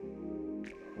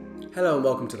Hello and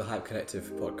welcome to the Hype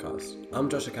Collective podcast. I'm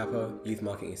Joshua Capo, Youth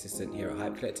Marketing Assistant here at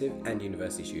Hype Collective and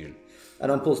University student.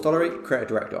 And I'm Paul Stollery, Creative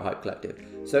Director at Hype Collective.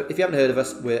 So if you haven't heard of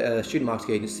us, we're a student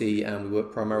marketing agency and we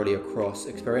work primarily across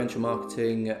experiential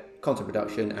marketing, content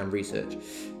production and research.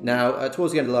 Now,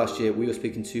 towards the end of last year, we were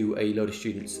speaking to a load of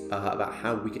students about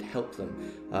how we could help them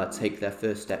take their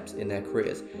first steps in their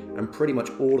careers. And pretty much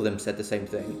all of them said the same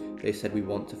thing. They said we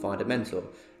want to find a mentor.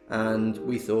 And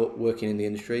we thought, working in the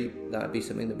industry, that would be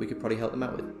something that we could probably help them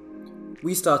out with.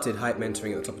 We started Hype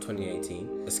Mentoring at the top of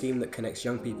 2018, a scheme that connects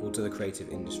young people to the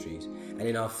creative industries. And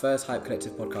in our first Hype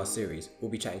Collective podcast series,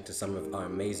 we'll be chatting to some of our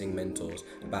amazing mentors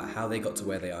about how they got to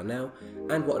where they are now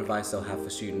and what advice they'll have for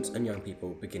students and young people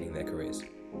beginning their careers.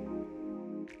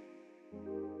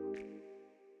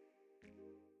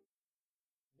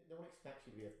 No one expects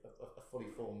you to be a fully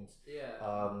formed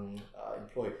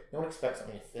employee. No one expects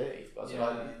something in your 30s. But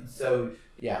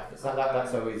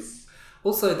that's always...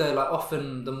 Also, though, like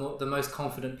often the most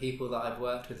confident people that I've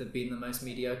worked with have been the most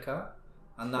mediocre,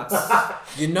 and that's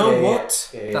You know what?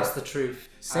 Yeah. that's the truth.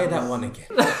 Say that one again.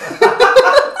 I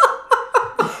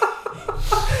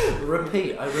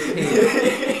repeat.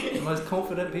 The most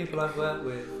confident people I've worked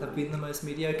with have been the most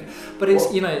mediocre. But it's I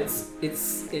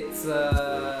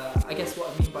guess what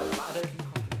I mean by that. I don't think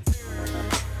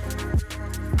confidence.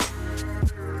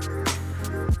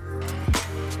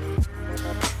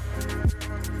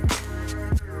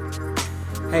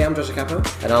 Hey, I'm Joshua Capo,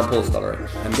 And I'm Paul Stollery.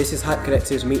 and this is Hype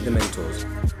Collective's Meet the Mentors.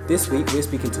 This week, we're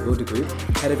speaking to Will de Groot,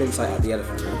 Head of Insight at the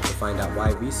Elephant Room, to find out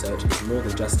why research is more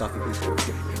than just stuffing people with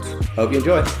good. Hope you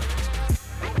enjoy.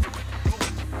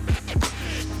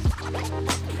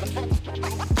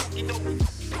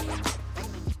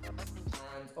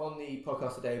 And on the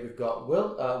podcast today, we've got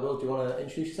Will. Will, do you want to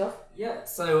introduce yourself? Yeah,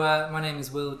 so my name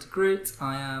is Will de Groot.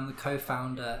 I am the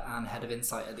co-founder and head of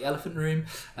insight at the Elephant Room,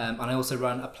 and I also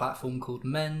run a platform called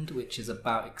Mend, which is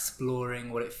about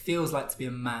exploring what it feels like to be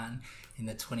a man in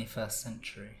the 21st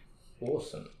century.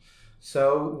 Awesome.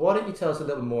 So why don't you tell us a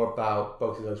little more about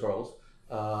both of those roles?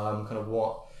 Kind of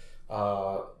what,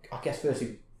 I guess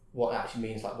firstly, what it actually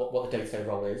means, like what the day-to-day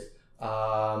role is,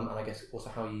 and I guess also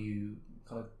how you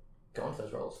kind of got onto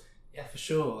those roles. Yeah, for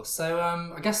sure. So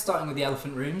I guess starting with the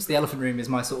Elephant Rooms. The Elephant Room is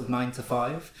my sort of 9 to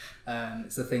 5.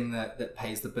 It's the thing that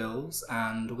pays the bills,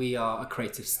 and we are a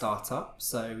creative startup.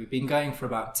 So we've been going for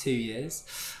about 2 years.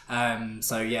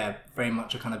 So yeah, very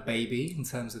much a kind of baby in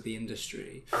terms of the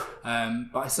industry.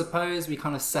 But I suppose we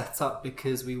kind of set up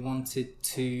because we wanted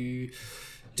to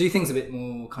do things a bit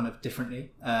more kind of differently,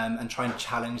 and try and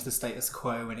challenge the status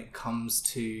quo when it comes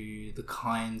to the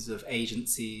kinds of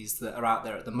agencies that are out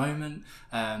there at the moment,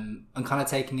 and kind of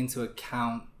taking into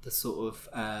account the sort of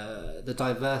the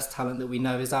diverse talent that we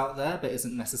know is out there but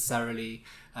isn't necessarily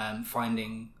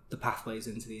finding the pathways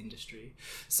into the industry.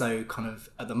 So kind of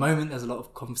at the moment there's a lot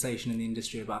of conversation in the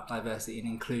industry about diversity and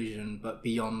inclusion, but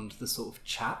beyond the sort of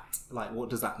chat, like what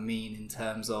does that mean in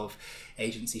terms of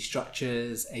agency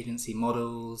structures, agency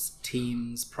models,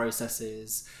 teams,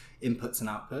 processes, inputs and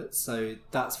outputs. So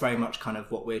that's very much kind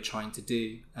of what we're trying to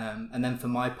do. And then for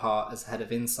my part as head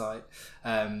of insight,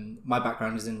 my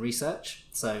background is in research,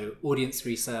 so audience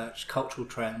research, cultural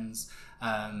trends,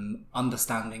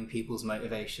 understanding people's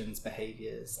motivations,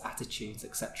 behaviours, attitudes,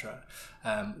 etc.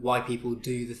 Why people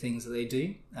do the things that they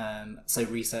do. So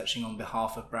researching on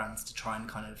behalf of brands to try and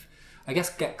kind of, I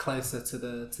guess, get closer to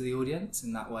the audience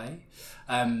in that way.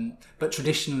 But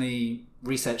traditionally,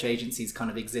 research agencies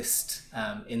kind of exist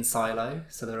in silo,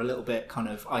 so they're a little bit kind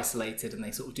of isolated and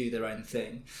they sort of do their own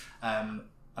thing. And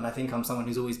I think I'm someone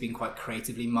who's always been quite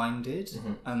creatively minded.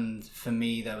 Mm-hmm. And for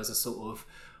me, there was a sort of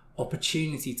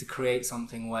opportunity to create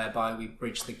something whereby we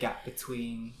bridge the gap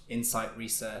between insight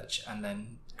research and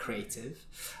then creative.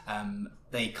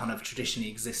 They kind of traditionally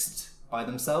exist by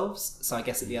themselves. So I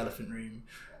guess at the Elephant Room,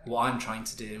 what I'm trying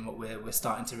to do and what we're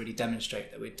starting to really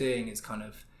demonstrate that we're doing is kind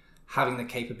of having the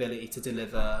capability to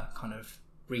deliver kind of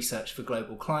research for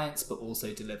global clients, but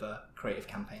also deliver creative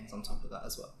campaigns on top of that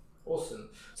as well. Awesome.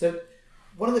 So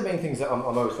one of the main things that I'm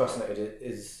always fascinated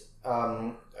is,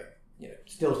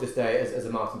 still to this day as a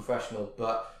marketing professional,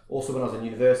 but also when I was in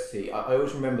university, I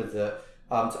always remember that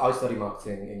so I studied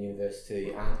marketing in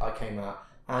university, and I came out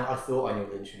and I thought I knew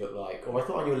what the industry looked like, or I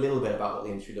thought I knew a little bit about what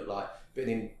the industry looked like, but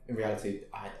in reality,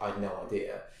 I had no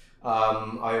idea.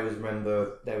 I always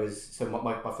remember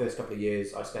my first couple of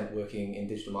years I spent working in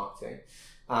digital marketing,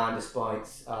 and despite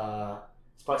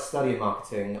studying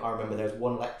marketing, I remember there was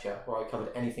one lecture where I covered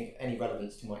any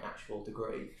relevance to my actual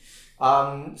degree.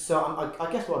 So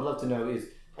I guess what I'd love to know is,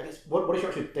 I guess, what does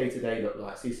your actual day-to-day look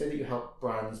like? So you say that you help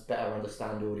brands better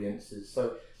understand audiences.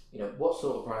 So, what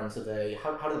sort of brands are they?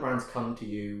 How do the brands come to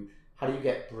you? How do you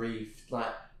get briefed?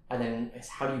 Like, and then it's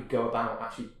how do you go about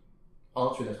actually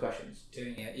answering those questions?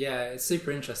 Doing it, yeah, it's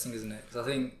super interesting, isn't it? Because I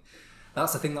think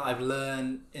that's the thing that I've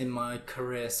learned in my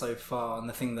career so far, and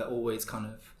the thing that always kind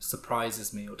of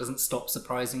surprises me or doesn't stop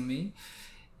surprising me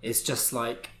is just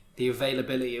like the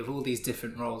availability of all these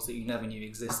different roles that you never knew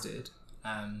existed,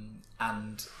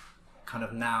 and kind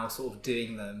of now sort of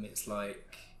doing them, it's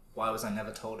like, why was I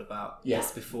never told about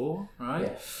this before,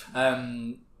 right? Yeah.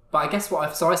 But I guess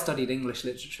I studied English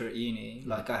literature at uni.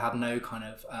 Like I had no kind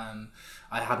of,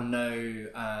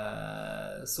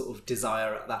 sort of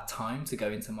desire at that time to go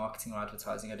into marketing or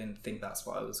advertising. I didn't think that's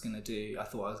what I was going to do. I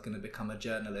thought I was going to become a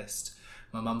journalist.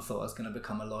 My mum thought I was going to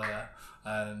become a lawyer.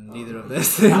 Neither of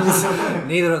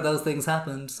those things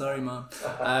happened. Sorry, Mum.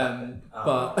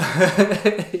 But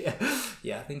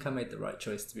yeah, I think I made the right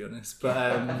choice, to be honest.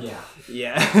 But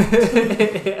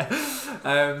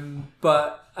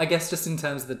but I guess just in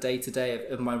terms of the day-to-day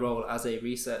of my role as a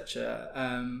researcher,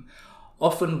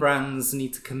 often brands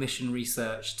need to commission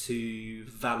research to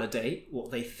validate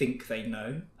what they think they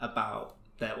know about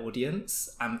their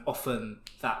audience, and often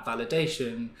that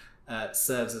validation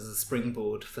serves as a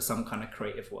springboard for some kind of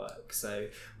creative work. So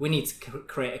we need to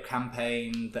create a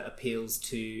campaign that appeals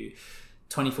to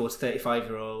 24 to 35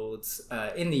 year olds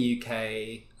in the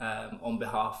UK on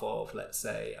behalf of, let's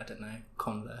say, I don't know,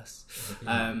 Converse.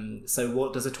 So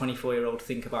what does a 24-year-old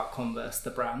think about Converse,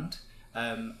 the brand?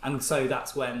 And so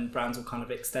that's when brands will kind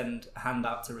of extend a hand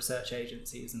out to research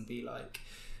agencies and be like,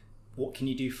 what can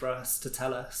you do for us to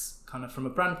tell us, kind of from a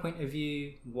brand point of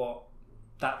view, what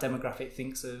that demographic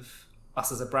thinks of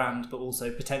us as a brand, but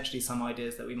also potentially some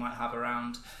ideas that we might have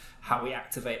around how we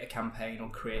activate a campaign or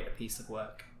create a piece of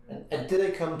work. And do they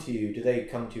come to you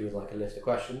with like a list of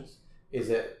questions? Is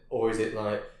it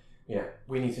like,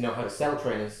 we need to know how to sell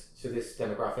trainers to this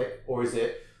demographic? Or is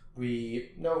it,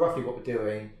 we know roughly what we're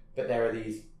doing, but there are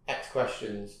these X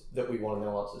questions that we want to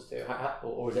know answers to?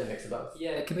 Or is it a mix of both?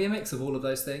 Yeah, it can be a mix of all of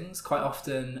those things. Quite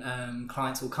often,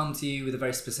 clients will come to you with a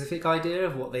very specific idea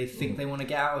of what they think they want to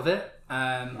get out of it.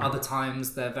 Other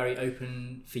times, they're very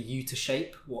open for you to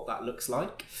shape what that looks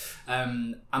like.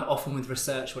 And often with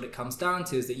research, what it comes down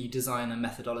to is that you design a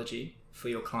methodology for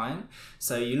your client.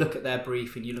 So you look at their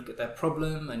brief and you look at their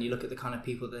problem and you look at the kind of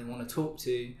people they want to talk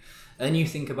to, and you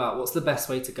think about what's the best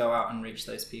way to go out and reach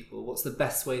those people, what's the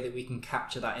best way that we can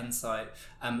capture that insight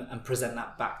and present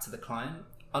that back to the client.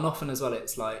 And often as well,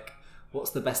 it's like,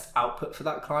 what's the best output for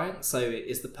that client? So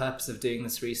is the purpose of doing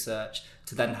this research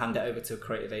to then hand it over to a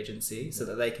creative agency so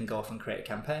that they can go off and create a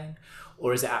campaign?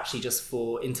 Or is it actually just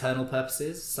for internal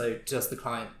purposes? So does the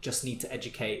client just need to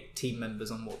educate team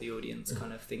members on what the audience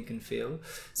kind of think and feel?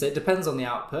 So it depends on the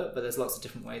output, but there's lots of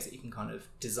different ways that you can kind of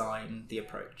design the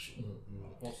approach.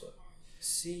 Also,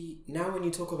 see, now when you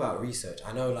talk about research,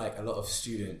 I know like a lot of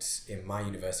students in my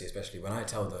university, especially when I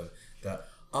tell them that,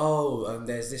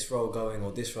 there's this role going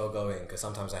or this role going, because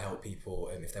sometimes I help people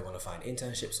if they want to find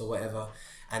internships or whatever,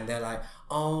 and they're like,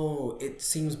 it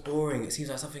seems boring, it seems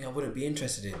like something I wouldn't be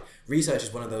interested in. Research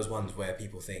is one of those ones where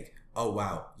people think, oh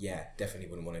wow, yeah, definitely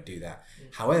wouldn't want to do that.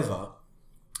 However,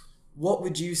 what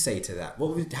would you say to that?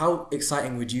 How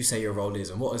exciting would you say your role is,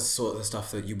 and what is sort of the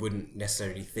stuff that you wouldn't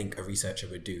necessarily think a researcher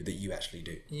would do that you actually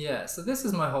do? Yeah, so this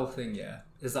is my whole thing,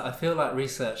 is that I feel like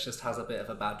research just has a bit of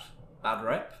a bad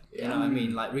rep. You know what I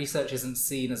mean? Like, research isn't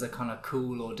seen as a kind of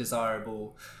cool or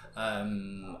desirable,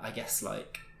 I guess,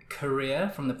 like, career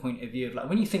from the point of view of, like,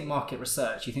 when you think market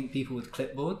research, you think people with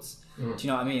clipboards. Do you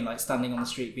know what I mean? Like, standing on the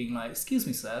street being like, excuse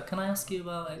me, sir, can I ask you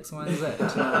about X, Y, and Z? Do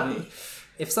you know what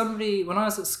I mean? When I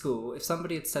was at school, if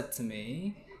somebody had said to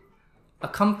me, a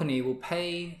company will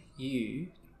pay you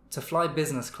to fly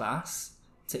business class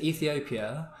to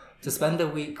Ethiopia to spend a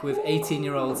week with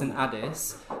 18-year-olds in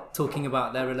Addis talking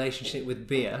about their relationship with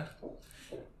beer,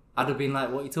 I'd have been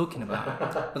like, what are you talking about?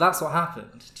 But that's what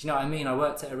happened. Do you know what I mean? I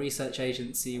worked at a research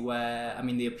agency where,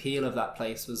 the appeal of that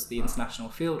place was the international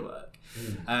fieldwork,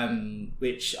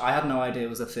 which I had no idea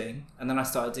was a thing. And then I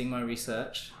started doing my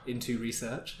research into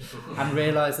research and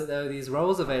realised that there were these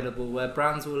roles available where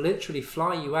brands will literally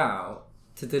fly you out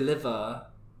to deliver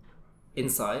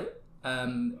insight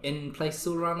in places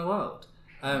all around the world.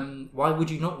 Why would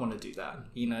you not want to do that?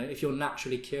 If you're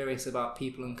naturally curious about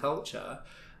people and culture,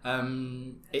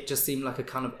 it just seemed like a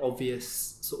kind of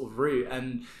obvious sort of route,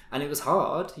 and it was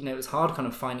hard. It was hard kind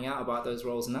of finding out about those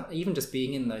roles, and that, even just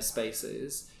being in those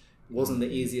spaces wasn't the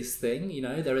easiest thing.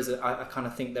 I kind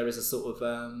of think there is a sort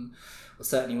of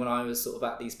certainly when I was sort of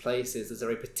at these places, there's a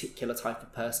very particular type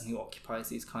of person who occupies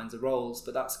these kinds of roles,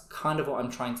 but that's kind of what I'm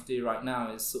trying to do right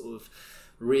now, is sort of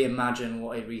reimagine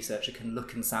what a researcher can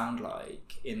look and sound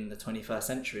like in the 21st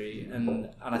century, and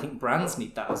I think brands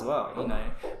need that as well. You know,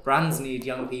 brands need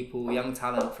young people, young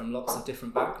talent from lots of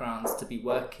different backgrounds to be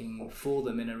working for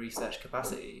them in a research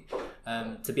capacity,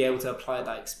 to be able to apply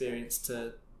that experience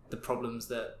to the problems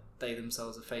that they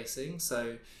themselves are facing.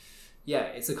 So yeah,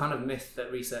 it's a kind of myth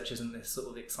that research isn't this sort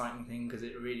of exciting thing, because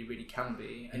it really, really can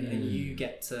be, and you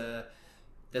get to,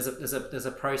 there's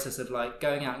a process of like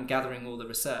going out and gathering all the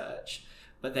research,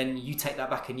 but then you take that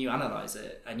back and you analyze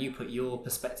it and you put your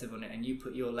perspective on it and you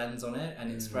put your lens on it,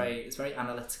 and it's very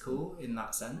analytical in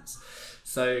that sense.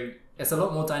 So it's a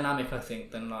lot more dynamic, I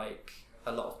think, than like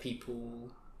a lot of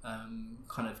people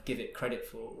kind of give it credit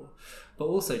for. But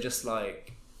also just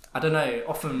like, I don't know,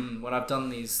 often when I've done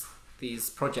these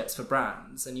projects for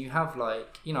brands, and you have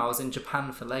like, you know, I was in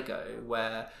Japan for Lego,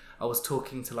 where I was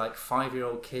talking to like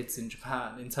 5-year-old kids in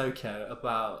Japan, in Tokyo,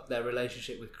 about their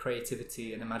relationship with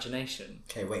creativity and imagination.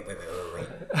 Okay, wait.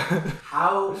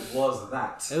 How was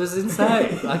that? It was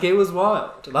insane. Like, it was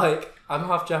wild. Like, I'm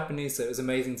half Japanese, so it was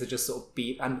amazing to just sort of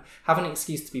be, and have an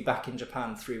excuse to be back in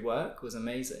Japan through work was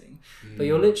amazing. But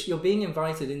you're being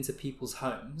invited into people's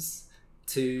homes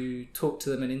to talk to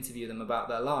them and interview them about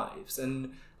their lives,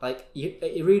 and like,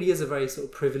 it really is a very sort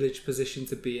of privileged position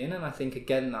to be in. And I think,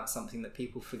 again, that's something that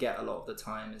people forget a lot of the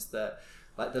time, is that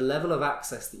like the level of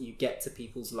access that you get to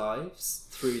people's lives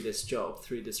through this job,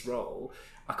 through this role,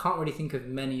 I can't really think of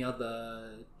many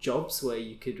other jobs where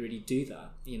you could really do that,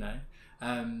 you know.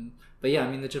 But yeah, I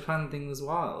mean, the Japan thing was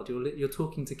wild. You're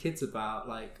talking to kids about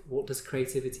like, what does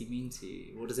creativity mean to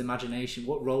you?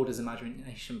 What role does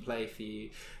imagination play for you?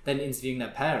 Then interviewing their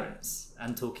parents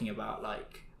and talking about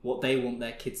like what they want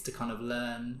their kids to kind of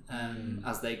learn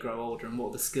as they grow older, and what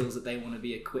are the skills that they want to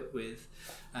be equipped with.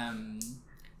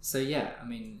 So yeah, I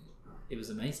mean, it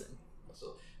was amazing.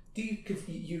 Do you, cause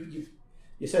you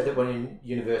said that when in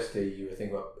university you were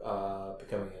thinking about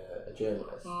becoming a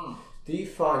journalist. Do you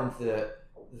find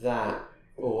that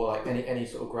or like any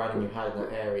sort of grounding you had in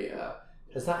that area,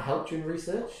 has that helped you in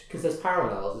research? Because there's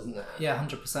parallels, isn't there? Yeah,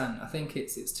 100%. I think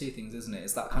it's two things, isn't it?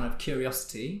 It's that kind of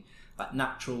curiosity, like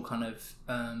natural kind of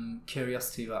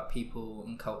curiosity about people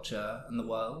and culture and the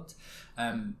world,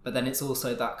 but then it's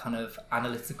also that kind of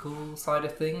analytical side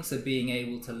of things, so being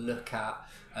able to look at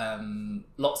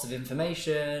lots of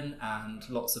information and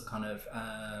lots of kind of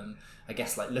I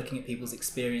guess like looking at people's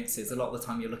experiences. A lot of the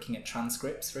time you're looking at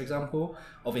transcripts, for example,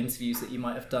 of interviews that you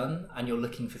might have done, and you're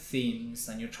looking for themes,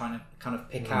 and you're trying to kind of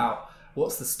pick out,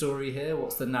 what's the story here,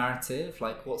 what's the narrative,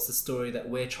 like what's the story that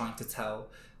we're trying to tell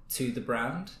to the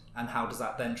brand, and how does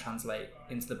that then translate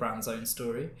into the brand's own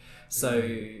story. So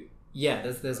yeah,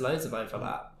 there's loads of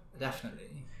overlap,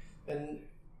 definitely. And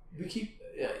you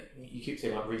keep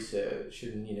saying like research,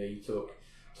 and you know, you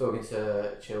talking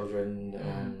to children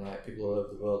and like people all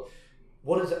over the world.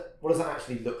 What does that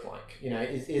actually look like? You know,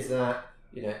 is that,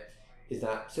 you know, is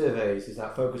that surveys, is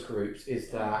that focus groups, is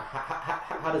that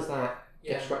how does that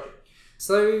get structured?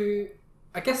 So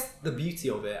I guess the beauty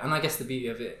of it, and I guess the beauty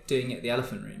of it doing it at the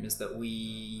Elephant Room, is that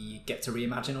we get to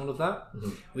reimagine all of that.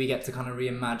 We get to kind of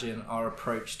reimagine our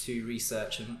approach to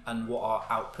research and what our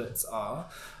outputs are.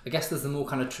 I guess there's the more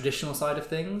kind of traditional side of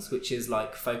things, which is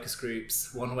like focus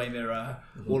groups, one-way mirror,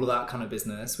 all of that kind of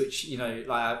business, which, you know,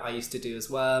 like I used to do as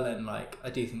well. And like, I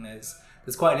do think there's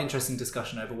quite an interesting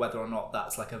discussion over whether or not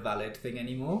that's like a valid thing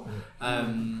anymore.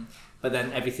 But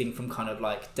then everything from kind of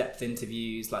like depth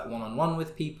interviews, like one-on-one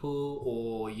with people,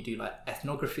 or you do like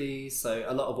ethnography. So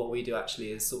a lot of what we do actually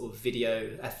is sort of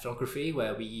video ethnography,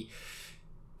 where we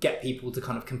get people to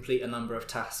kind of complete a number of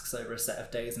tasks over a set of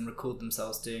days and record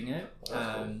themselves doing it.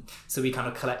 So we kind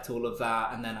of collect all of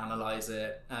that and then analyze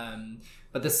it.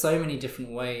 But there's so many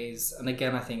different ways. And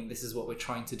again, I think this is what we're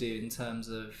trying to do in terms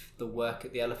of the work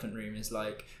at the Elephant Room, is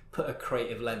like put a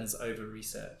creative lens over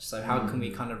research. So how can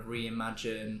we kind of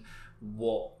reimagine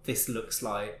what this looks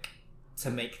like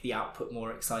to make the output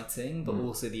more exciting, but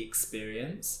also the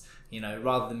experience, you know,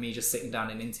 rather than me just sitting down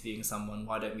and interviewing someone,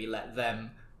 why don't we let them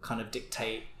kind of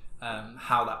dictate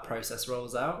how that process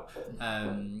rolls out,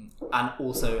 and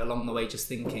also along the way just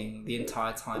thinking the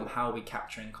entire time, how are we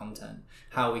capturing content,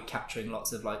 how are we capturing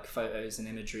lots of like photos and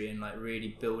imagery, and like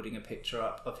really building a picture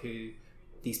up of who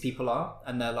these people are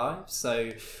and their lives.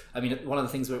 So I mean, one of the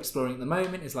things we're exploring at the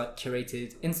moment is like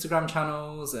curated Instagram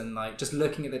channels, and like just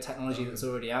looking at the technology that's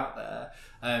already out there.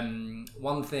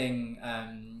 One thing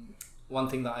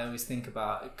that I always think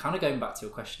about, kind of going back to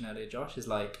your question earlier, Josh, is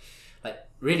like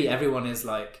really everyone is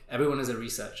a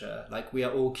researcher. Like, we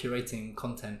are all curating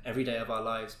content every day of our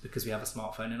lives because we have a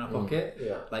smartphone in our pocket.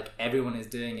 Like, everyone is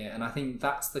doing it. And I think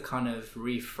that's the kind of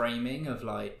reframing of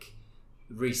like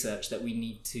research that we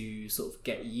need to sort of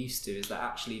get used to is that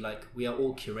actually like we are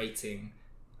all curating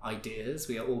ideas,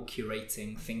 we are all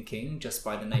curating thinking just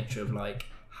by the nature of like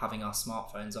having our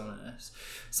smartphones on us.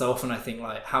 So often I think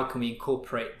like, how can we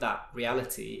incorporate that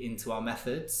reality into our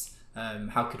methods?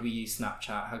 How could we use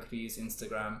Snapchat? How could we use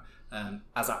Instagram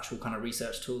as actual kind of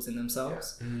research tools in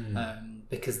themselves?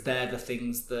 Because they're the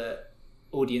things that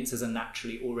audiences are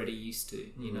naturally already used to,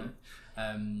 you know.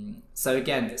 So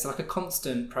again, it's like a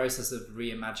constant process of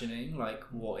reimagining like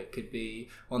what it could be.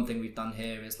 One thing we've done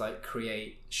here is like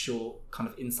create short kind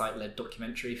of insight-led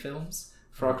documentary films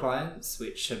for our clients,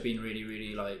 which have been really,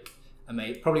 really like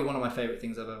amazing. Probably one of my favorite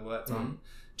things I've ever worked on,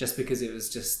 just because it was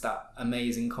just that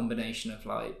amazing combination of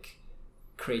like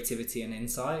creativity and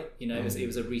insight. You know, it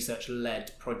was a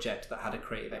research-led project that had a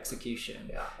creative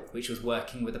execution, which was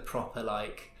working with a proper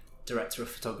like director of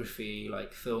photography,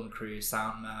 like film crew,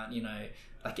 sound man, you know,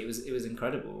 like it was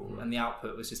incredible, and the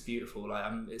output was just beautiful. Like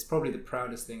it's probably the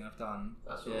proudest thing I've done.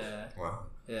 That's yeah. awesome. Wow.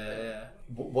 Yeah.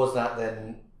 Was that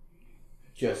then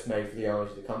just made for the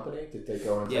owners of the company? Did they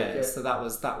go on and take it? So that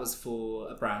was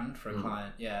for a brand, for a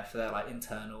client, for their like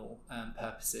internal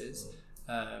purposes.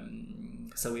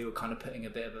 So we were kind of putting a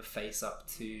bit of a face up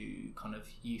to kind of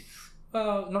youth.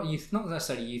 Well, not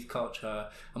necessarily youth culture.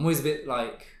 I'm always a bit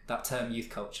like that term youth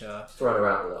culture Thrown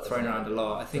around a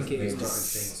lot. I think it was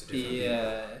just,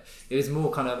 it was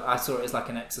more kind of, I saw it as like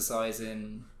an exercise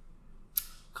in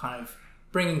kind of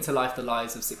bringing to life the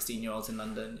lives of 16-year-olds in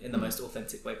London in the most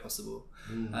authentic way possible.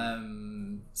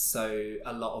 So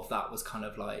a lot of that was kind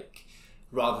of like,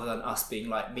 rather than us being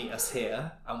like, meet us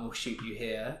here and we'll shoot you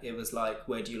here, it was like,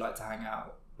 where do you like to hang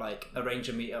out? Like arrange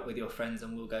a meet up with your friends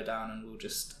and we'll go down and we'll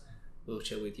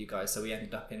chill with you guys. So we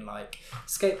ended up in like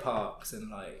skate parks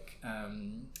and like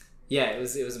it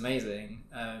was amazing.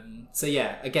 So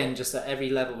yeah, again, just at every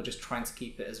level, just trying to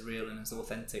keep it as real and as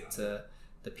authentic to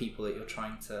the people that you're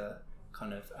trying to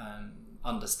kind of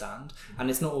understand. And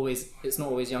it's not always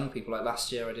young people. Like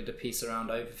last year I did a piece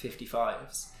around over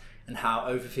 55s and how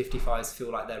over 55s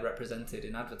feel like they're represented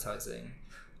in advertising.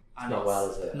 And not well,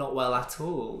 is it? Not well at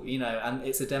all, you know, and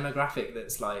it's a demographic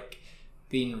that's like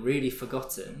been really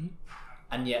forgotten,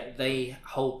 and yet they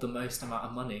hold the most amount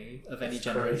of money of any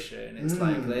generation. It's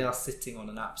like they are sitting on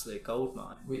an absolute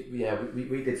goldmine. We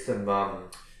did some.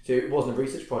 So it wasn't a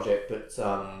research project, but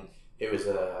it was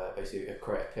basically a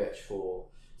creative pitch for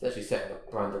essentially setting the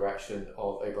brand direction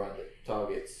of a brand that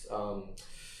targets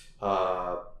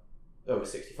over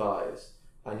 65s.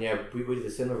 And we did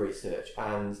a similar research,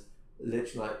 and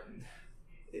literally like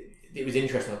it was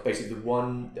interesting. Like basically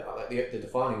the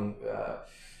defining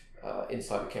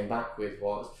insight we came back with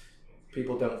was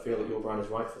people don't feel that your brand is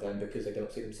right for them because they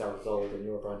don't see themselves as old, and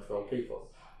you're a brand for old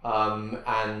people.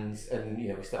 And you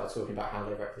know, we started talking about how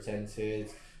they're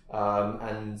represented,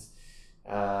 and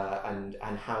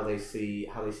how they see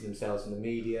themselves in the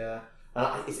media.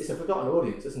 And it's a forgotten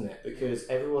audience, isn't it? Because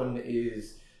everyone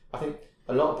is, I think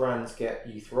a lot of brands get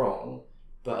youth wrong,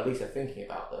 but at least they're thinking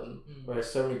about them.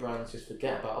 Whereas so many brands just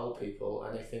forget about old people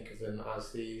and they think of them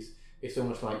as these. It's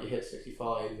almost like you hit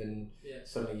 65 and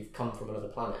suddenly you've come from another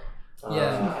planet.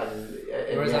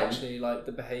 Whereas actually, like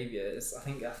the behaviour is, I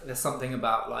think there's something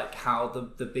about like how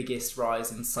the biggest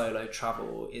rise in solo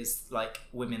travel is like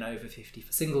women over 50,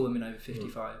 single women over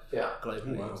 55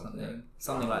 globally or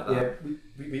something like that. Yeah,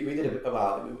 we did a bit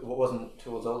about it. It wasn't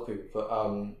towards old people, but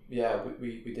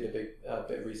we did a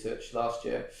bit of research last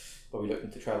year where we looked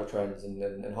into travel trends,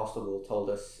 and Hostelworld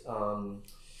told us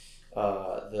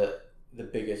that the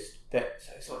biggest,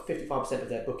 it's like 55% of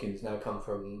their bookings now come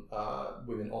from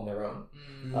women on their own,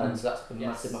 and so that's a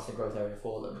massive growth area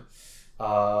for them.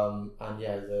 And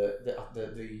it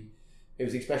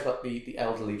was especially like the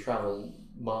elderly travel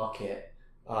market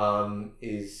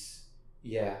is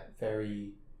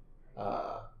very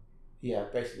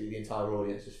basically the entire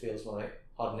audience just feels like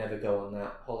I'd never go on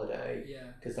that holiday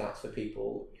because that's for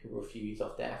people who refuse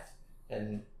off death,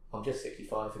 and I'm just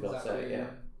 65 for God's sake.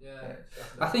 Yeah,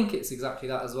 I think it's exactly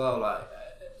that as well, like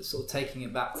sort of taking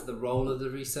it back to the role of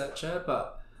the researcher,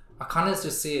 but I kind of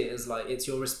just see it as like it's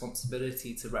your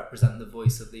responsibility to represent the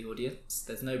voice of the audience.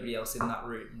 There's nobody else in that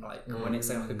room, like when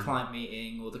it's like a client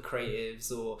meeting or the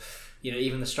creatives or, you know,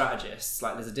 even the strategists.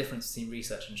 Like there's a difference between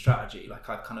research and strategy. Like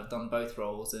I've kind of done both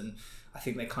roles, and I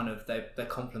think they're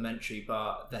complementary,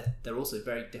 but they're also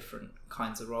very different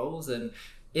kinds of roles. And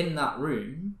in that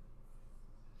room,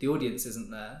 the audience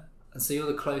isn't there. And so you're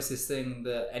the closest thing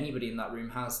that anybody in that room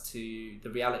has to the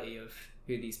reality of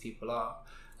who these people are.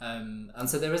 And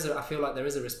so I feel like there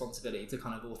is a responsibility to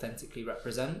kind of authentically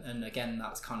represent, and again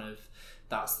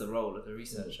that's the role of the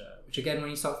researcher, which again when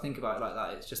you start to think about it like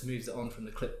that, it just moves it on from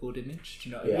the clipboard image. Do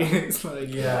you know what I mean? It's like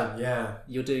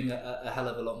you're doing a hell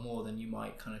of a lot more than you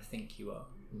might kind of think you are.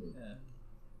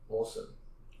 Awesome.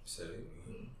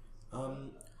 Absolutely.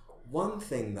 One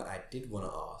thing that I did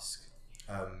want to ask,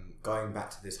 going back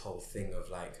to this whole thing of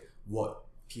like what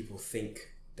people think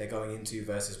they're going into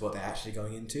versus what they're actually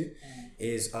going into,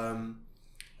 is a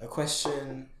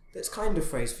question that's kind of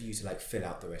phrased for you to like fill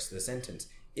out the rest of the sentence.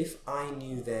 If I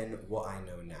knew then what I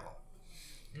know now,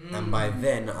 and by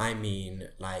then I mean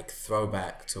like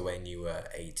throwback to when you were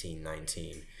 18,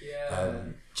 19,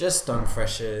 just done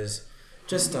freshers,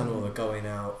 just done all the going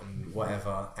out and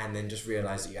whatever, and then just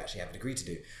realised that you actually have a degree to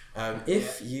do.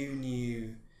 If you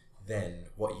knew then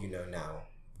what you know now,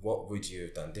 what would you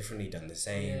have done differently, done the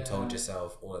same, told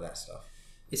yourself, all of that stuff?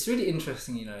 It's really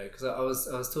interesting, because I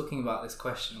was talking about this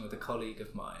question with a colleague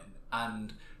of mine,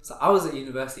 and so I was at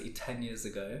university 10 years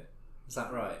ago. Is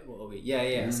that right? What are we?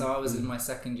 Yeah. So I was in my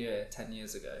second year 10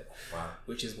 years ago. Wow.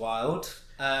 Which is wild.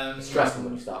 It's stressful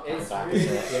when you start coming back,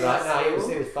 isn't it? You're like, no, it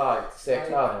was 5 to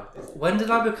 6. When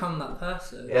did I become that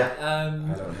person? Yeah.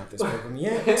 I don't have this problem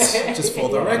yet. Just for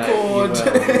the record.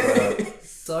 You will.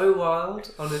 So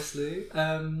wild, honestly.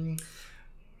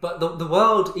 But the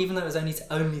world, even though it was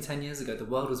only 10 years ago, the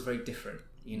world was very different.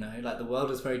 Like the world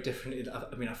was very different.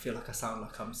 I mean, I feel like I sound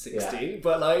like I'm 60,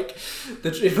 but like the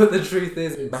truth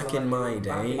is, back in my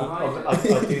day,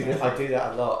 I do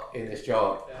that a lot in this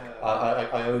job.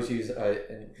 I always use,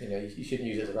 you shouldn't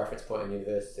use it as a reference point in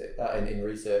university, in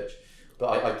research,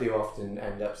 but I do often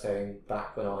end up saying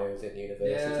back when I was in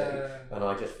university, and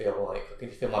I just feel like I can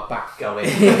just feel my back going.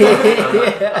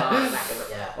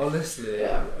 Honestly,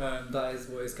 that is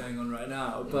what is going on right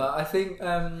now. But I think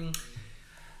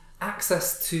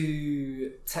access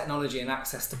to technology and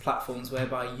access to platforms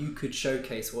whereby you could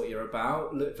showcase what you're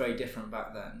about looked very different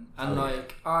back then. And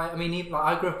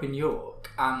I grew up in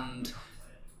York, and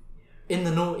in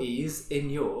the noughties in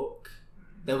York,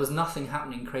 there was nothing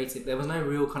happening creative. There was no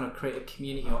real kind of creative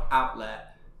community or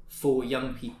outlet for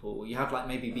young people. You had like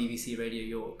maybe BBC Radio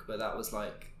York, but that was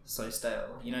like so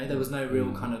stale. There was no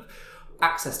real kind of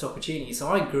access to opportunity. So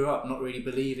I grew up not really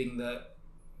believing that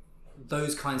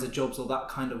those kinds of jobs or that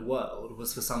kind of world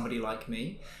was for somebody like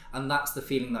me, and that's the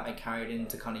feeling that I carried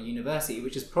into kind of university,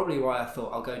 which is probably why I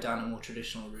thought I'll go down a more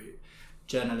traditional route: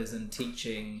 journalism,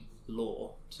 teaching,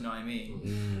 law. Do you know what I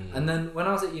mean? And then when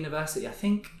I was at university, I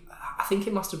think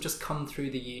it must have just come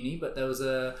through the uni, but there was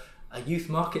a youth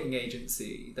marketing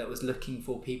agency that was looking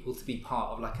for people to be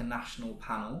part of like a national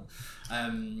panel,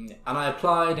 and I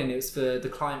applied, and the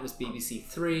client was BBC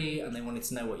Three, and they wanted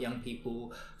to know what young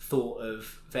people thought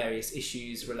of various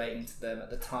issues relating to them at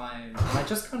the time, and I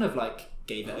just kind of like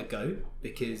gave it a go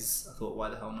because I thought, why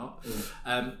the hell not?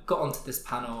 Got onto this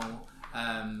panel,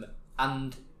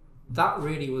 and that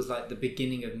really was like the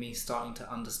beginning of me starting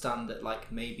to understand that like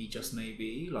maybe, just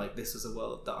maybe, like this was a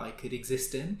world that I could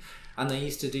exist in. And they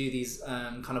used to do these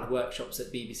kind of workshops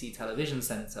at BBC Television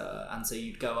Centre, and so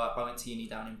you'd go up, I went to uni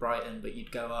down in Brighton, but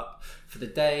you'd go up for the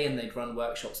day and they'd run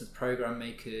workshops with programme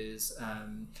makers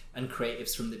and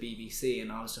creatives from the BBC,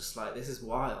 and I was just like, this is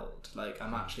wild. Like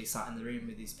I'm actually sat in the room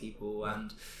with these people,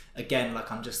 and again, like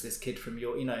I'm just this kid from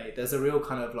York. There's a real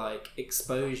kind of like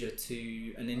exposure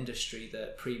to an industry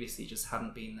that previously just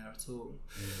hadn't been there at all.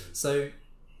 So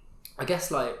I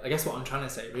guess what I'm trying to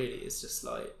say really is just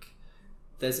like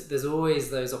there's always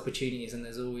those opportunities and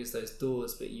there's always those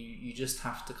doors, but you just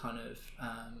have to kind of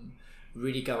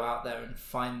really go out there and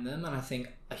find them. And I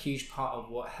think a huge part of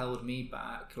what held me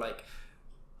back, like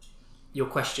your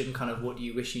question kind of what do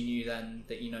you wish you knew then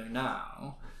that you know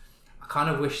now, I kind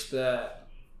of wish that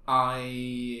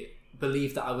I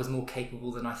believed that I was more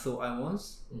capable than I thought I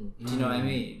was. Do you know what I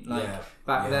mean? Like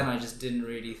back then I just didn't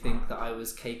really think that I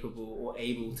was capable or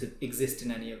able to exist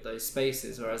in any of those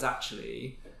spaces, whereas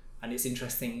actually, and it's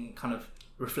interesting kind of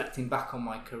reflecting back on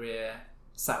my career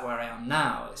sat where I am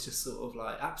now, it's just sort of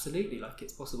like absolutely, like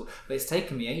it's possible, but it's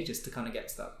taken me ages to kind of get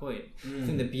to that point. I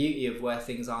think the beauty of where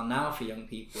things are now for young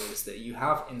people is that you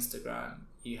have Instagram,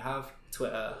 you have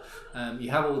Twitter,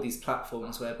 you have all these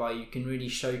platforms whereby you can really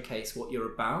showcase what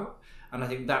you're about. And I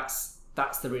think that's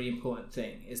the really important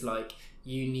thing, is like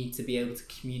you need to be able to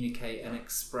communicate and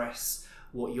express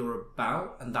what you're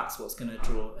about, and that's what's going to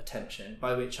draw attention,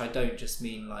 by which I don't just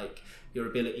mean like your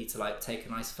ability to like take a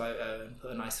nice photo and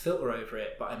put a nice filter over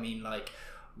it, but I mean like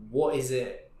what is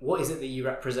it that you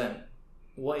represent,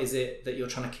 what is it that you're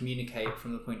trying to communicate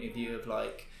from the point of view of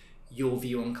like your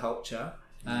view on culture,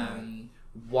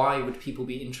 why would people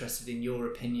be interested in your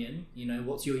opinion? You know,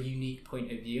 what's your unique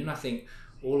point of view? And I think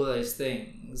all of those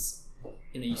things,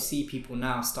 you know, you see people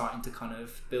now starting to kind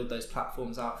of build those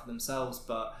platforms out for themselves,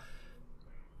 but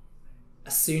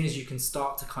as soon as you can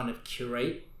start to kind of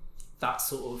curate that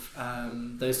sort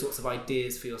of those sorts of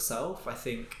ideas for yourself, I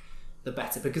think the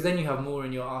better, because then you have more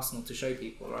in your arsenal to show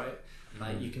people, right?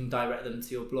 Like you can direct them to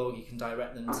your blog, you can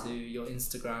direct them to your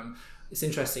Instagram. It's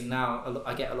interesting now,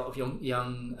 I get a lot of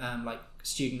young like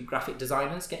student graphic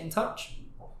designers get in touch,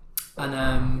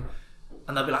 and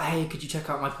they'll be like, hey, could you check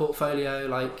out my portfolio,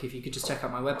 like if you could just check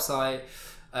out my website,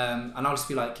 and I'll just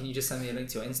be like, can you just send me a link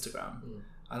to your Instagram?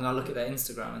 And I'll look at their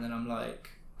Instagram and then I'm like,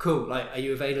 cool, like, are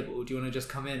you available? Do you want to just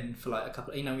come in for like a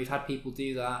couple, you know, we've had people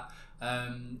do that.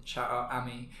 Shout out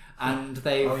Amy, and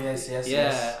they've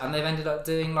and they've ended up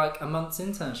doing like a month's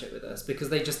internship with us because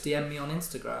they just DM me on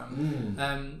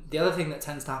Instagram. The other thing that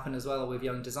tends to happen as well with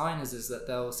young designers is that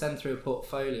they'll send through a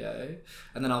portfolio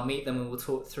and then I'll meet them and we'll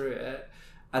talk through it,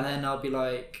 and then I'll be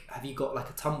like, have you got like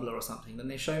a Tumblr or something? Then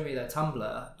they show me their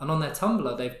Tumblr, and on their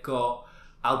Tumblr they've got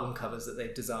album covers that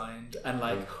they've designed and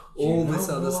like all this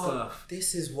other stuff.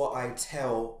 This is what I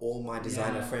tell all my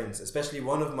designer friends, especially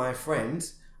one of my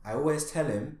friends. I always tell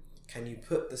him, can you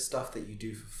put the stuff that you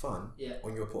do for fun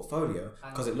on your portfolio,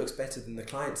 because it looks better than the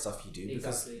client stuff you do,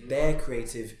 because their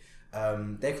creative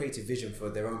vision for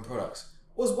their own products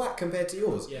was whack compared to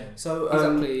yours. So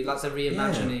exactly, that's a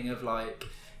reimagining of like,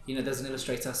 you know, there's an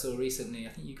illustrator I saw recently, I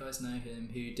think you guys know him,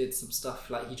 who did some stuff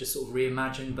like he just sort of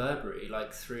reimagined Burberry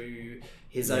like through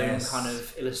his own kind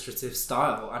of illustrative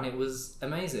style, and it was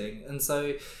amazing. And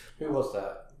so who was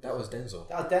that? That was Denzel.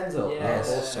 Denzel.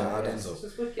 Yes, shout out Denzel. It's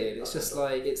just wicked. It's just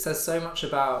like, it says so much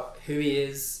about who he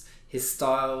is, his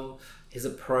style, his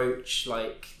approach,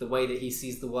 like the way that he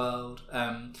sees the world.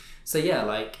 So yeah,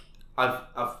 like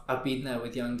I've been there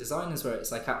with young designers where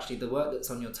it's like, actually the work that's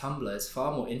on your Tumblr is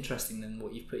far more interesting than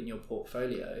what you've put in your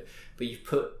portfolio, but you've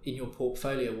put in your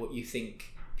portfolio what you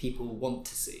think people want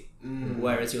to see.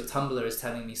 Whereas your Tumblr is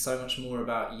telling me so much more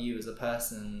about you as a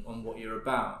person, on what you're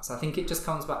about. So I think it just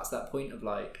comes back to that point of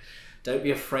like, don't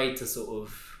be afraid to sort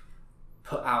of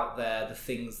put out there the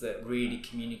things that really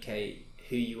communicate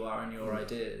who you are and your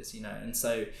ideas, you know. And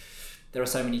so there are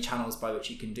so many channels by which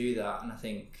you can do that, and I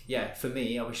think, yeah, for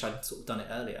me, I wish I'd sort of done it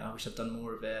earlier. I wish I'd done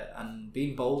more of it and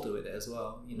been bolder with it as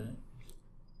well, you know.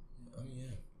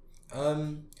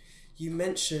 You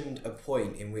mentioned a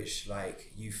point in which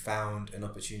like you found an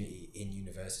opportunity in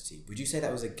university. Would you say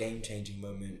that was a game-changing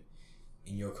moment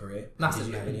in your career?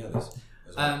 Massively. Did you have any others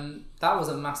as well? That was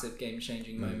a massive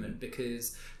game-changing moment,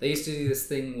 because they used to do this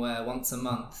thing where once a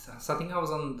month, so I think I was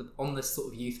on this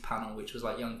sort of youth panel, which was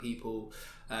like young people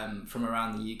from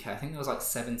around the UK. I think there was like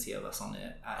 70 of us on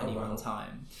it at any one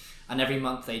time, and every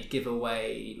month they'd give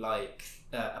away like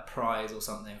a prize or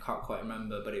something. I can't quite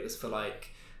remember, but it was for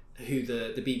like who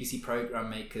the BBC programme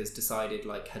makers decided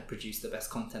like had produced the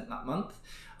best content that month.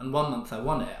 And one month I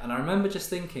won it, and I remember just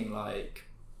thinking like,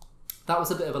 that was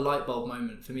a bit of a light bulb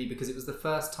moment for me, because it was the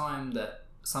first time that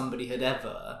somebody had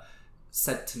ever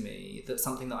said to me that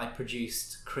something that I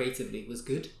produced creatively was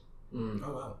good. Oh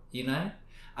wow. You know?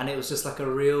 And it was just like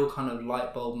a real kind of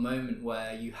light bulb moment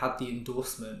where you had the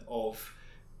endorsement of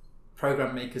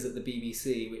programme makers at the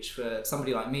BBC, which for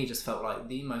somebody like me just felt like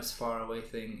the most far away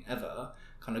thing ever,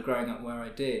 kind of growing up where I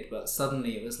did. But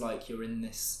suddenly it was like you're in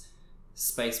this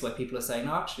space where people are saying,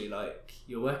 no, actually, like,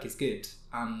 your work is good.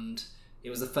 And it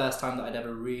was the first time that I'd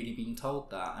ever really been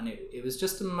told that. And it was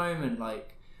just a moment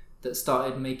like that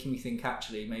started making me think,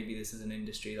 actually, maybe this is an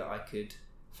industry that I could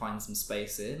find some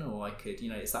space in, or I could, you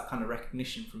know, it's that kind of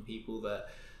recognition from people that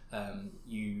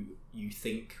you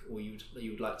think, or you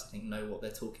would like to think know what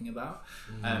they're talking about.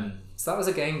 So that was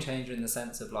a game changer in the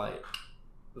sense of like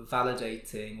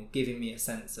validating or giving me a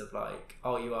sense of like,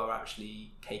 oh, you are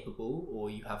actually capable, or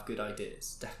you have good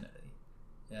ideas. Definitely.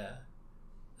 Yeah.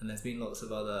 And there's been lots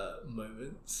of other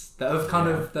moments that have kind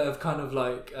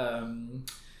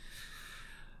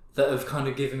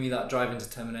of given me that drive and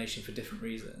determination for different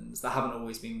reasons that haven't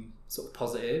always been sort of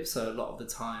positive. So a lot of the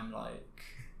time, like,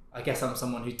 I guess I'm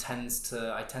someone who tend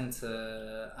to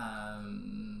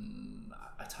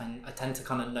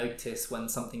kind of notice when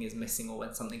something is missing or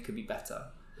when something could be better.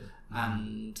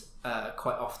 And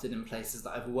quite often in places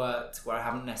that I've worked where I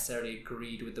haven't necessarily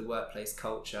agreed with the workplace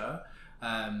culture,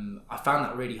 I found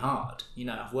that really hard. You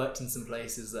know, I've worked in some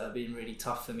places that have been really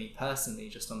tough for me personally,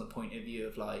 just on the point of view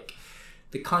of like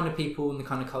the kind of people and the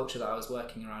kind of culture that I was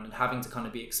working around, and having to kind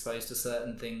of be exposed to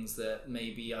certain things that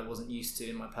maybe I wasn't used to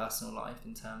in my personal life,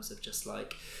 in terms of just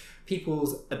like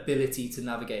people's ability to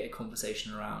navigate a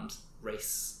conversation around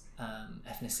race,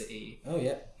 ethnicity. Oh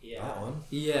yeah, that one.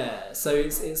 Yeah, so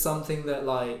it's something that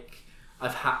like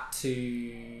I've had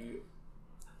to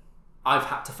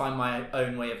find my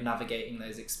own way of navigating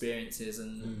those experiences,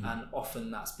 and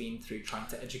often that's been through trying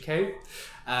to educate,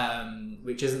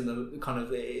 which isn't the kind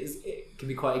of it can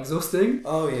be quite exhausting.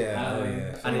 Oh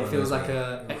yeah. And it feels like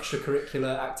a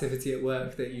extracurricular activity at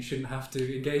work that you shouldn't have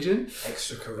to engage in.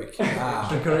 Extracurricular.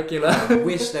 Extracurricular. I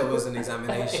wish there was an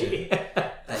examination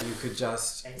that you could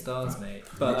just. It does, mate.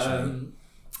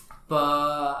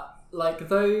 But like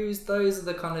those are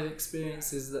the kind of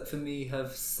experiences that for me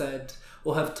have said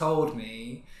or have told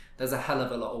me there's a hell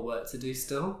of a lot of work to do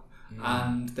still,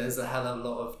 and there's a hell of a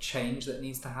lot of change that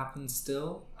needs to happen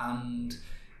still, and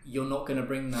you're not going to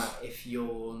bring that if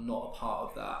you're not a part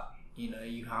of that. You know,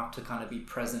 you have to kind of be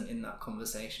present in that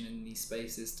conversation in these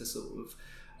spaces to sort of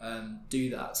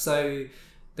do that. So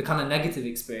the kind of negative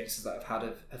experiences that I've had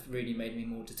have really made me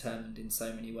more determined in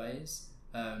so many ways.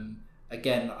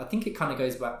 Again, I think it kind of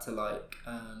goes back to like,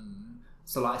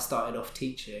 so like I started off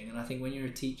teaching, and I think when you're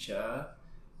a teacher,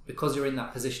 because you're in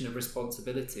that position of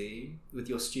responsibility with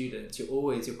your students,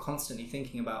 you're constantly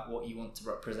thinking about what you want to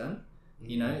represent.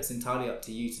 You know, it's entirely up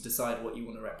to you to decide what you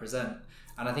want to represent.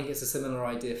 And I think it's a similar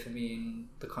idea for me in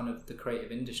the kind of the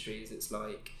creative industries. It's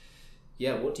like,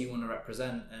 yeah, what do you want to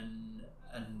represent, and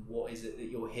what is it that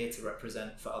you're here to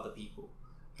represent for other people?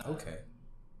 Okay.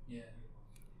 Yeah.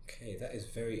 Okay, that is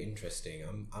very interesting.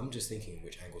 I'm just thinking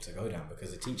which angle to go down,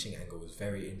 because the teaching angle was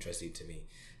very interesting to me,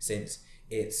 since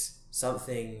it's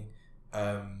something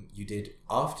you did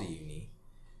after uni,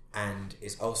 and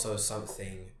it's also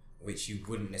something which you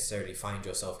wouldn't necessarily find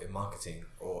yourself in marketing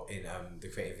or in the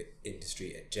creative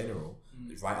industry in general,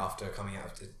 right after coming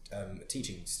out of the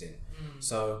teaching stint.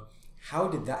 So how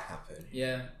did that happen?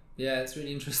 Yeah, it's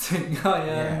really interesting.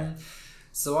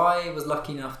 So I was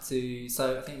lucky enough to,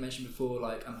 so I think I mentioned before,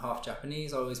 like I'm half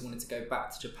Japanese. I always wanted to go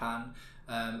back to Japan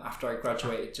after I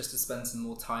graduated, just to spend some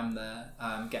more time there,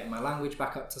 getting my language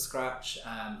back up to scratch,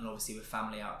 and obviously with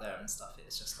family out there and stuff,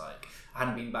 it's just like I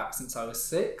hadn't been back since I was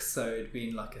 6, so it'd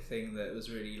been like a thing that was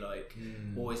really like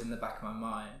always in the back of my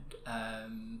mind.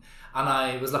 And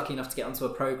I was lucky enough to get onto a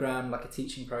program, like a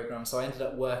teaching program, so I ended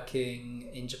up working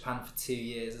in Japan for 2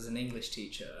 years as an English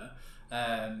teacher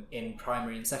in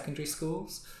primary and secondary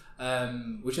schools,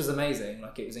 which was amazing.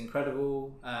 Like it was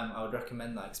incredible. I would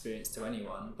recommend that experience to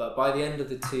anyone. But by the end of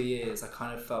the 2 years, I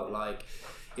kind of felt like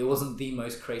it wasn't the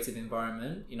most creative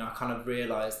environment. You know, I kind of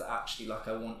realised that actually, like,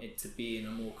 I wanted to be in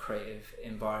a more creative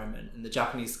environment. And the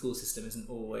Japanese school system isn't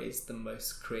always the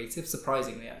most creative,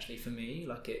 surprisingly, actually, for me.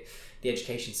 Like the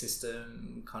education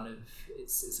system kind of,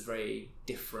 it's a very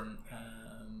different,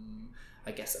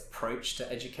 I guess, approach to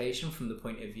education from the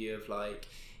point of view of like,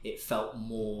 it felt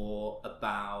more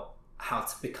about how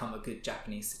to become a good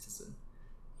Japanese citizen.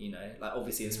 You know, like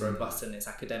obviously it's robust and it's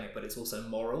academic, but it's also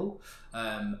moral.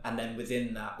 And then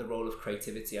within that, the role of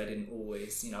creativity, I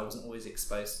wasn't always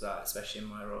exposed to that, especially in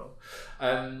my role.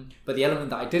 But the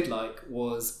element that I did like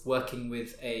was working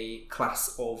with a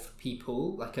class of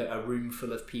people, like a room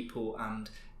full of people, and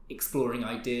exploring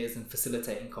ideas and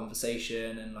facilitating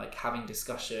conversation and like having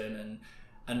discussion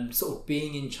and sort of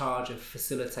being in charge of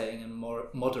facilitating and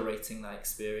moderating that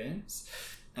experience.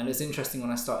 And it's interesting, when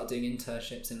I started doing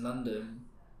internships in London,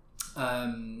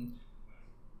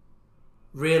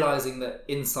 realizing that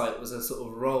insight was a sort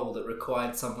of role that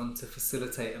required someone to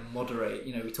facilitate and moderate.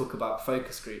 You know, we talk about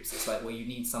focus groups. It's like, well, you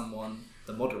need someone,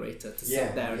 the moderator, to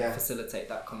sit there and facilitate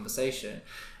that conversation.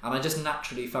 And I just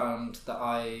naturally found that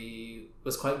I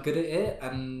was quite good at it,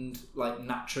 and like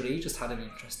naturally just had an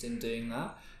interest in doing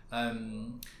that.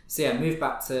 So yeah, moved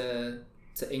back to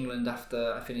England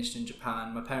after I finished in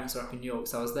Japan. My parents are up in New York,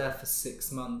 so I was there for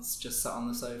 6 months, just sat on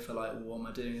the sofa like, what am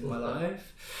I doing with my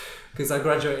life? Because I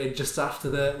graduated just after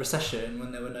the recession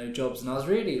when there were no jobs, and I was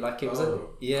really like, it was that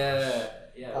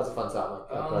was a fun time.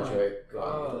 I graduated.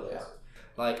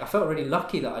 Like I felt really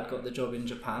lucky that I'd got the job in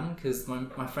Japan, because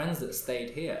my friends that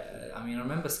stayed here, I mean, I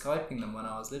remember Skyping them when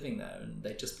I was living there, and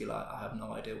they'd just be like, I have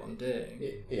no idea what I'm doing.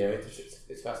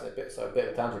 It's fascinating. A bit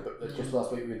of a tangent, but just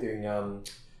last week we were doing,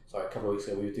 a couple of weeks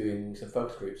ago, we were doing some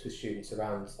focus groups with students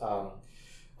around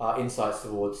our insights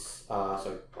towards,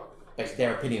 basically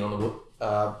their opinion on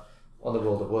the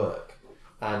world of work,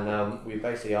 and we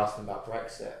basically asked them about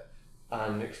Brexit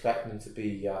and expecting them to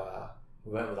be.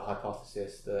 We went with a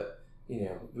hypothesis that, you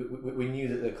know, we knew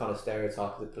that the kind of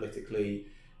stereotype of the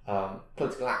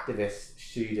political activist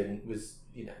student was,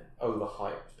 you know,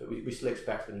 overhyped, but we still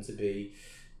expected them to be,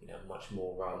 you know, much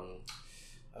more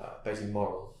basically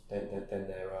moral than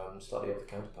their slightly older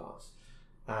counterparts.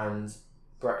 And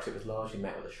Brexit was largely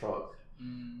met with a shrug.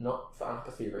 not for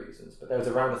apathy reasons, but there was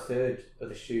around a third of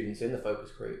the students in the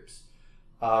focus groups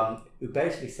who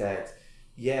basically said,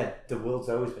 yeah, the world's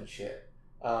always been shit.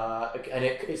 And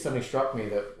it suddenly struck me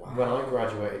that when I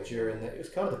graduated it was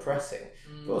kind of depressing,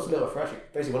 but also a little refreshing.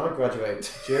 Basically, when I graduated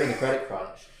during the credit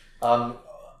crunch,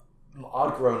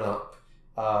 I'd grown up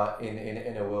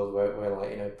in a world where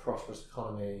like, you know, prosperous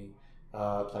economy,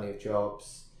 plenty of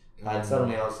jobs, and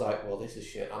suddenly I was like, well, this is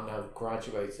shit. I'm now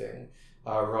graduating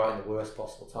right in the worst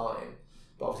possible time.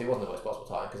 But obviously it wasn't the worst possible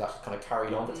time because that's kind of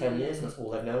carried on for 10 years and that's all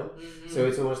they've known. So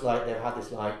it's almost like they've had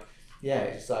this like, yeah,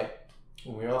 it's just like,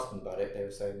 when we were asking about it, they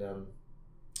were saying,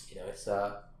 you know, it's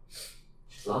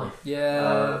just life.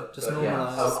 Yeah, just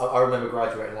normalised. Yeah, I remember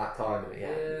graduating at that time and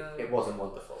it wasn't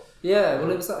wonderful. Yeah, well,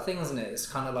 it was that thing, isn't it? It's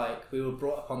kind of like we were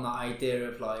brought up on that idea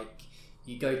of like,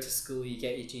 you go to school, you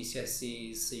get your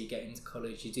GCSEs, so you get into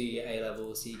college, you do your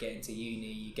A-levels, so you get into uni,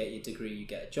 you get your degree, you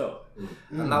get a job.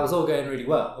 And that was all going really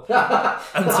well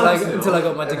until I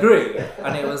got my degree.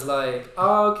 And it was like,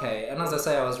 oh, okay. And as I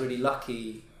say, I was really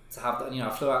lucky to have that. You know,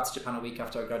 I flew out to Japan a week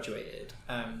after I graduated.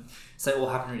 So it all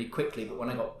happened really quickly. But when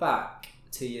I got back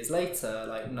 2 years later,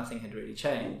 like nothing had really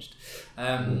changed.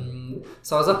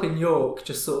 So I was up in York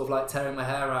just sort of like tearing my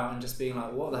hair out and just being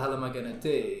like, what the hell am I going to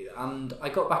do? And I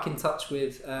got back in touch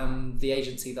with the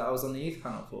agency that I was on the youth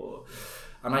panel for.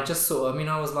 And I just sort of, I mean,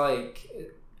 I was like,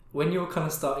 when you're kind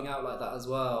of starting out like that as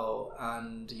well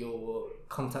and you're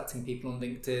contacting people on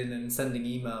LinkedIn and sending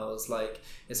emails, like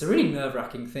it's a really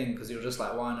nerve-wracking thing because you're just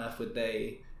like, why on earth would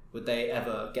they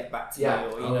ever get back to me?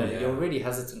 Or you know, you're really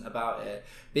hesitant about it.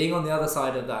 Being on the other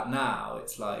side of that now,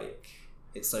 it's like,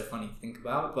 it's so funny to think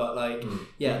about, but like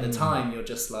at the time you're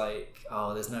just like,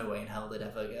 oh, there's no way in hell they'd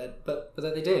ever get, but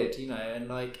then they did, you know, and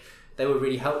like they were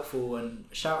really helpful, and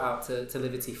shout out to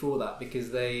Liberty for that,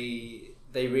 because they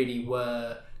really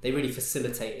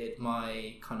facilitated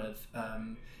my kind of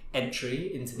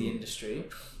entry into the industry.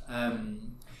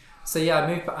 So yeah, I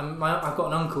moved. I've got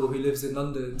an uncle who lives in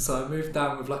London, so I moved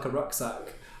down with like a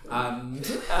rucksack, and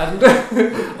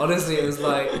honestly, it was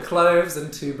like clothes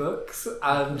and 2 books,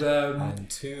 and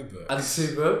 2 books, and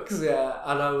 2 books, yeah.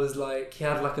 And I was like, he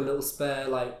had like a little spare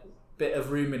like bit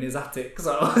of room in his attic,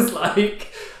 so I was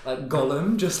like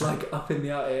Gollum, just like up in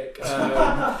the attic,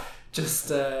 just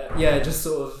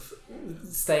sort of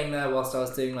staying there whilst I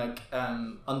was doing like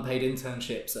unpaid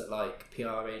internships at like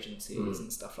PR agencies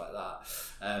and stuff like that,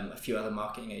 a few other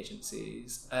marketing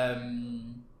agencies,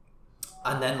 and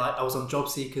then like I was on job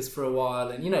seekers for a while,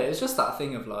 and you know, it's just that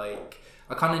thing of like,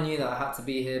 I kind of knew that I had to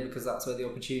be here because that's where the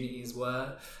opportunities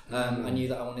were. I knew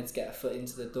that I wanted to get a foot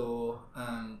into the door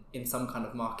in some kind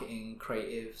of marketing,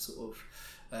 creative sort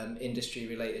of industry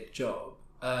related job.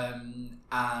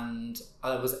 And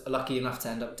I was lucky enough to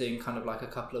end up doing kind of like a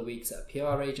couple of weeks at a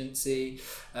PR agency,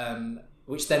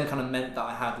 which then kind of meant that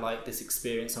I had like this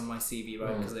experience on my CV,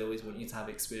 right? Because they always want you to have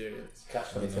experience.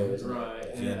 Catch-22, isn't it?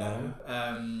 Right. You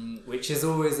know. Which is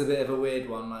always a bit of a weird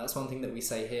one. Like, that's one thing that we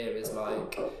say here is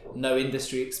like, no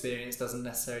industry experience doesn't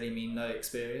necessarily mean no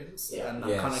experience. Yeah. And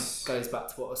that kind of goes back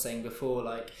to what I was saying before.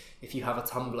 Like, if you have a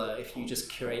Tumblr, if you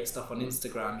just curate stuff on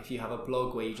Instagram, if you have a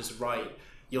blog where you just write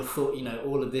your thought, you know,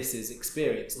 all of this is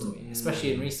experience to me,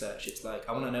 especially in research. It's like,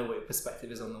 I want to know what your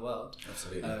perspective is on the world.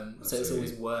 Absolutely. So it's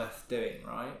always worth doing,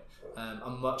 right?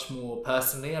 I'm much more,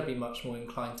 personally, I'd be much more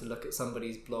inclined to look at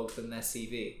somebody's blog than their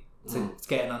CV to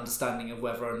get an understanding of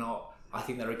whether or not I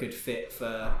think they're a good fit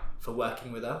for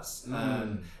working with us.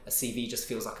 A CV just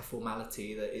feels like a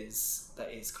formality that is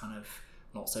kind of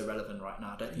not so relevant right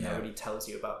now. I don't think that really tells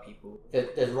you about people.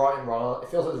 There's right and wrong. It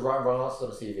feels like there's right and wrong answers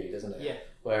on a CV, doesn't it? Yeah.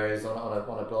 Whereas on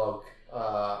a blog,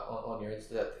 on your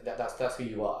Insta, that's who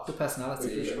you are. The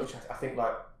personality. Which I think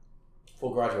like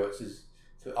for graduates is,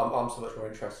 I'm so much more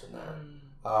interested in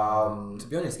that. To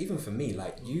be honest, even for me,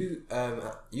 like you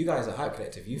guys at Hype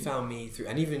Collective, you found me through,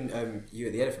 and even you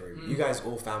at the Elephant Room, you guys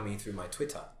all found me through my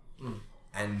Twitter,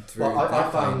 and through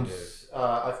I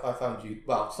found you.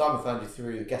 Well, Simon found you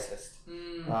through the guest list,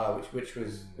 which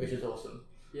is awesome.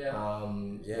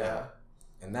 Yeah.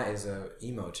 And that is a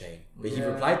email chain. But he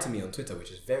replied to me on Twitter, which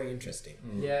is very interesting.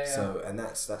 So, and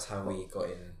that's how we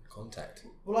got in contact.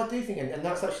 Well, I do think, and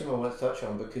that's actually what I want to touch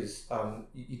on, because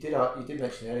you did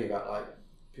mention earlier about like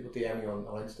people DM you on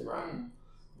Instagram.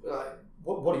 Like,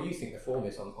 what do you think the form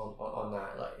is on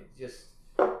that? Like, just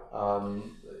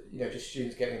just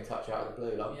students getting in touch out of the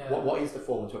blue. Like, what is the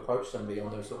form to approach somebody on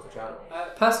those sorts of channels?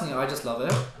 Personally, I just love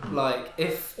it. Like,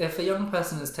 if a young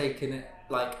person has taken it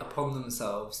like upon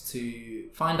themselves to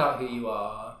find out who you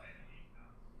are,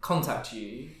 contact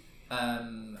you,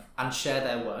 and share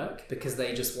their work because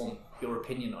they just want your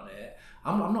opinion on it.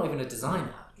 I'm not even a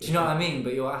designer. Do you know what I mean?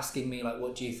 But you're asking me like,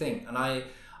 what do you think? And I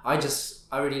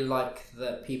really like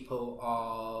that people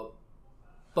are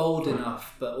bold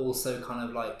enough, but also kind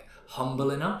of like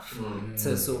humble enough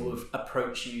to sort of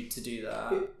approach you to do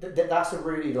that. That's a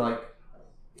really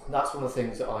that's one of the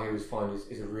things that I always find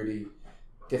is a really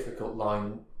difficult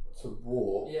line to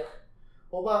walk. Yeah.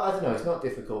 Well, I don't know. It's not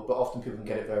difficult, but often people can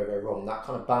get it very, very wrong. That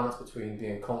kind of balance between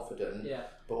being confident,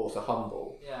 but also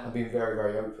humble, and being very,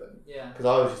 very open. Yeah. Because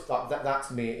I was just that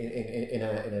to me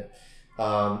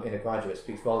in a graduate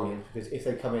speaks volumes. Because if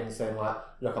they come in saying like,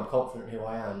 "Look, I'm confident in who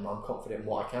I am. I'm confident in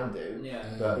what I can do,"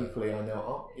 but equally I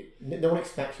know no one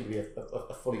expects you to be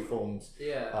a fully formed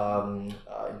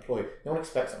employee. No one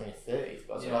expects that when you're 30.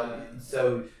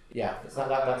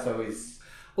 That's always.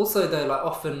 Also, though, like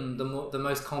often the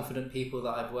most confident people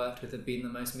that I've worked with have been the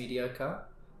most mediocre,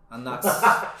 and that's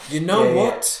you know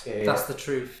what? Yeah. That's the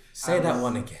truth. Say that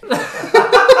one again. I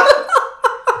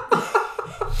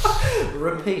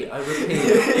repeat.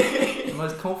 The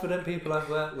most confident people I've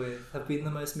worked with have been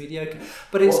the most mediocre.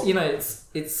 But it's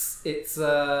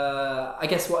I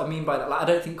guess what I mean by that, like, I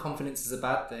don't think confidence is a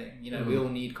bad thing. We all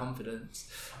need confidence,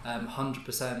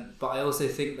 100%. But I also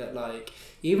think that like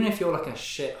even if you're like a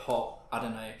shit hot, I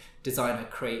don't know, designer,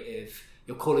 creative,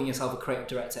 you're calling yourself a creative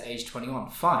director at age 21,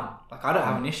 fine. Like I don't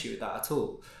have an issue with that at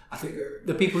all. I think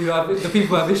the people who have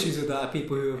issues with that are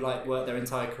people who have like worked their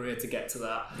entire career to get to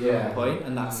that point,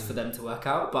 and that's for them to work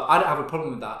out. But I don't have a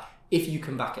problem with that if you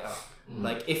can back it up.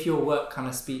 Like if your work kind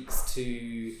of speaks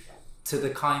to the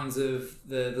kinds of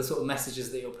the sort of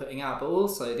messages that you're putting out. But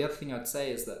also the other thing I'd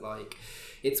say is that like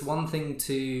it's one thing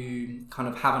to kind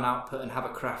of have an output and have a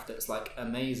craft that's like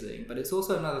amazing, but it's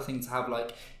also another thing to have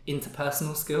like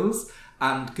interpersonal skills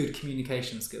and good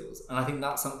communication skills. And I think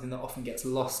that's something that often gets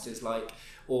lost is like,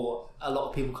 or a lot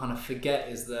of people kind of forget,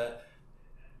 is that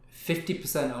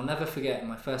 50%, I'll never forget in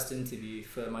my first interview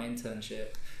for my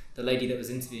internship, the lady that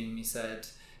was interviewing me said,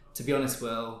 to be honest,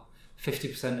 Will,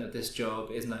 50% of this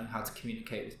job is knowing how to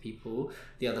communicate with people.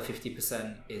 The other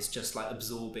 50% is just like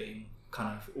absorbing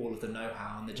kind of all of the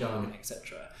know-how and the jargon,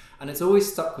 etc. And it's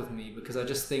always stuck with me because I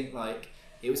just think like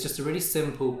it was just a really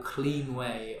simple, clean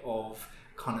way of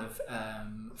kind of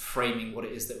framing what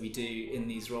it is that we do in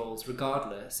these roles.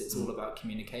 Regardless, it's all about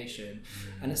communication,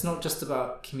 and it's not just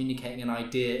about communicating an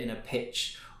idea in a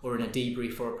pitch or in a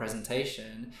debrief or a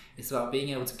presentation. It's about being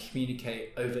able to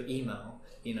communicate over email.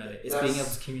 Being able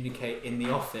to communicate in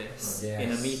the office,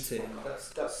 in a meeting.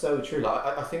 That's so true.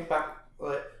 Like I think back,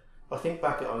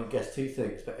 at, I guess, two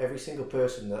things. But every single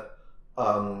person that,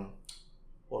 on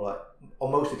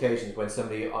most occasions when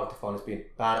somebody I've defined as being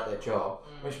bad at their job,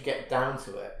 when you get down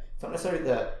to it, it's not necessarily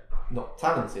they're not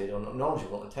talented or not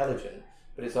knowledgeable, not intelligent,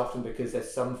 but it's often because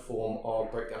there's some form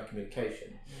of breakdown in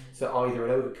communication. So either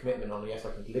an overcommitment on, yes,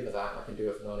 I can deliver that, I can do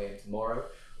it for 9 a.m. tomorrow,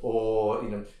 or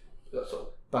that sort of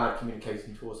bad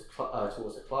communication towards the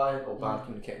client, or bad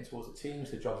communicating towards the team,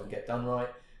 so the job doesn't get done right.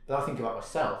 But I think about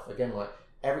myself again, like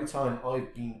every time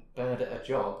I've been bad at a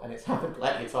job, and it's happened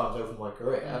plenty of times over my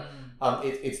career,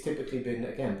 it's typically been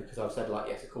again because I've said like,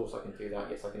 yes, of course I can do that.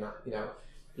 Yes, I can.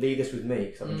 Leave this with me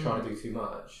because I've been trying to do too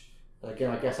much. And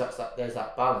again, I guess there's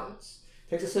that balance.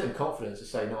 It takes a certain confidence to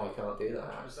say no, I can't do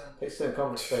that. 100%. It takes a certain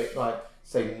confidence to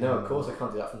say no, of course I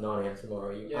can't do that from 9 a.m.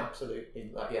 tomorrow. You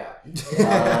absolutely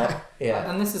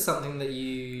And this is something that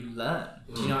you learn.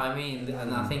 Do you know what I mean?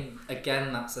 And I think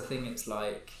again that's the thing. It's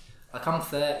like I'm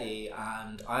 30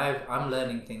 and I'm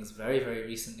learning things very, very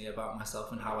recently about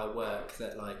myself and how I work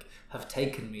that like have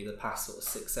taken me the past sort of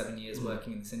 6-7 years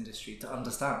working in this industry to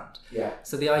understand. Yeah.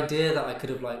 So the idea that I could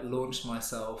have like launched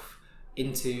myself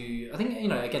into, I think,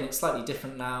 again, it's slightly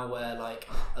different now where like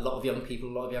a lot of young people,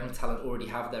 a lot of young talent already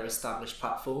have their established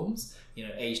platforms,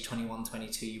 age 21,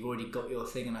 22, you've already got your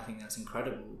thing, and I think that's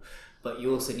incredible. But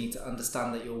you also need to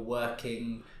understand that you're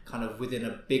working kind of within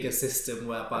a bigger system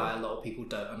whereby a lot of people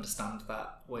don't understand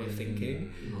that way of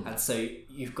thinking. And so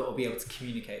you've got to be able to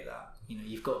communicate that.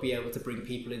 You've got to be able to bring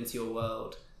people into your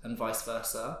world and vice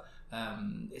versa,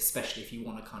 especially if you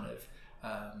want to kind of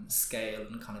scale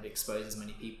and kind of expose as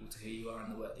many people to who you are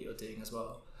and the work that you're doing as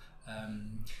well.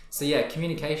 So yeah,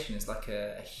 communication is like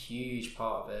a huge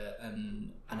part of it,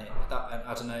 and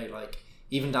I don't know, like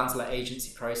even down to like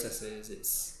agency processes,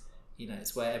 it's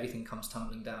where everything comes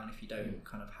tumbling down if you don't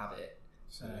kind of have it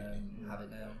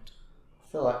nailed.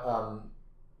 I feel like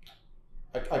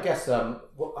I guess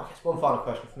one final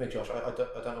question for me, Josh. I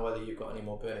don't know whether you've got any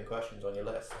more burning questions on your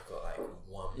list. I've got like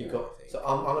one. So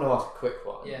I'm going to ask a quick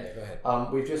one. Yeah, go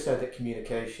ahead. We've just said that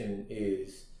communication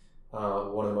is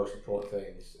one of the most important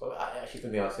things. Well, actually, for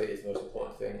me, I'd say it is the most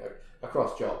important thing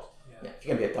across jobs. Yeah, if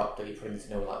you're going to be a doctor, you probably need to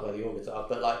know like where the organs are.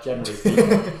 But like generally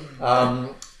speaking,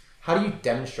 how do you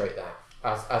demonstrate that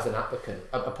as an applicant,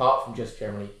 apart from just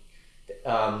generally?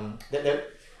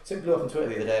 Something blew up on Twitter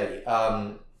the other day,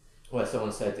 where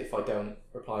someone said if I don't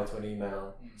reply to an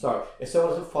email, if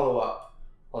someone doesn't follow up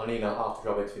on an email after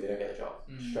job interview, they don't get the job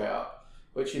straight up.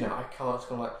 Which I can't just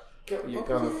kind of get where you're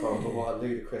going from, but what a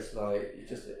ludicrous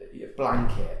you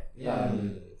blanket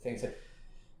thing.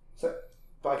 So,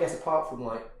 but I guess apart from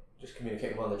just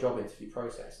communicating well in the job interview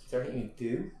process, is there anything you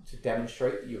do to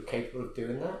demonstrate that you're capable of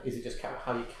doing that? Is it just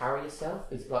how you carry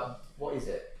yourself? Is it what is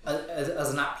it? As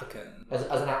an applicant? As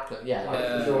an applicant,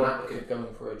 if you're an applicant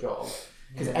going for a job,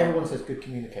 because everyone says good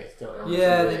communicators, don't they?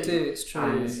 Yeah, they do, it's true.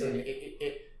 And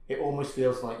it almost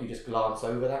feels like you just glance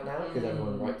over that now because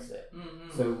everyone writes it.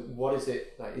 So what is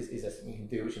it, is there something you can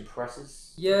do which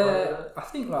impresses? Yeah, I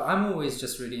think I'm always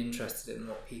just really interested in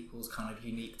what people's kind of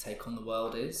unique take on the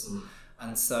world is.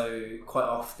 And so quite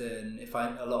often,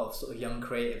 a lot of sort of young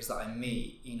creatives that I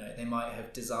meet, they might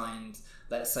have designed,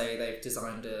 let's say they've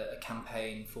designed a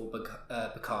campaign for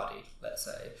Bacardi, let's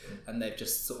say, and they've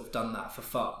just sort of done that for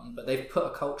fun, but they've put a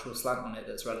cultural slant on it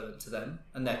that's relevant to them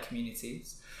and their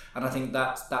communities. And I think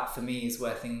that for me is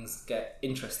where things get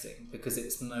interesting, because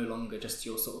it's no longer just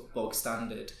your sort of bog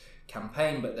standard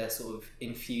campaign, but they're sort of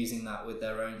infusing that with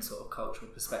their own sort of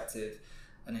cultural perspective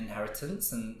and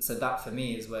inheritance. And so that for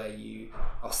me is where you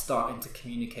are starting to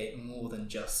communicate more than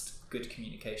just good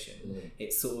communication.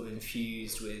 It's sort of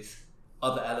infused with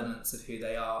other elements of who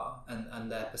they are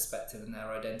and their perspective and their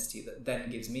identity that then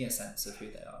gives me a sense of who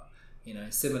they are.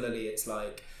 Similarly, it's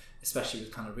especially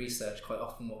with kind of research, quite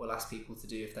often what we'll ask people to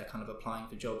do if they're kind of applying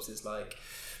for jobs is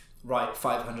write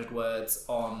 500 words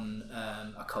on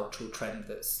a cultural trend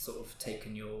that's sort of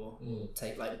taken your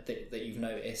take, that you've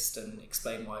noticed, and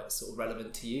explain why it's sort of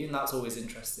relevant to you. And that's always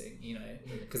interesting,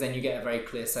 because then you get a very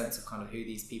clear sense of kind of who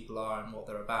these people are and what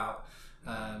they're about.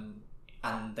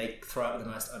 And they throw out the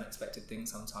most unexpected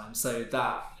things sometimes. So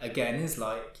that again is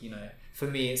for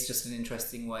me, it's just an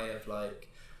interesting way of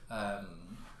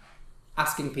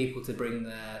asking people to bring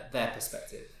their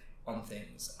perspective on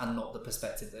things and not the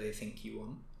perspective that they think you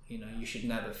want. You should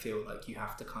never feel like you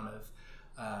have to kind of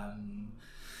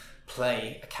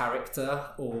play a character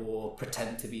or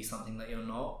pretend to be something that you're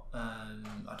not.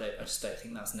 I just don't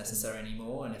think that's necessary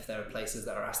anymore. And if there are places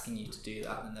that are asking you to do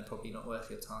that, then they're probably not worth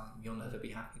your time. You'll never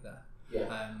be happy there.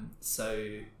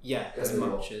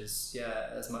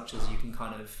 As much as you can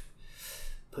kind of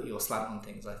put your slant on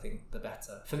things, I think the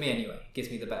better. For me anyway, it gives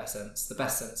me the best sense of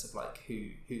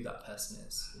who that person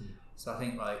is. So I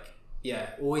think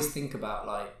always think about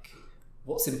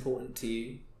what's important to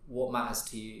you, what matters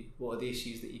to you, what are the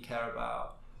issues that you care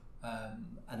about,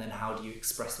 and then how do you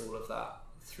express all of that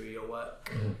through your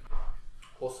work.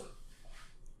 Awesome.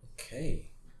 Okay.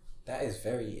 That is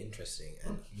very interesting.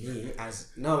 And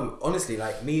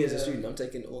me as a student, I'm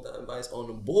taking all that advice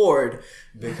on board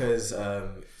because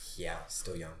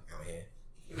still young out here.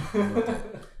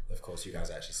 Of course, you guys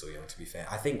are actually still young, to be fair.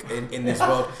 I think in this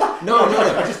world... No.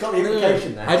 I just got the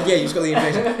implication there. Yeah, you just got the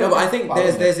implication. No, but I think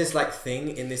there's this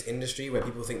thing in this industry where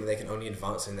people think that they can only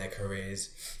advance in their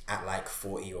careers at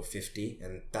 40 or 50,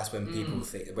 and that's when people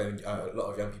think, when a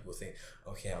lot of young people think,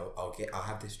 okay, I'll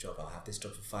have this job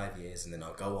for 5 years, and then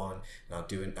I'll go on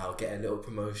and I'll get a little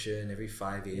promotion every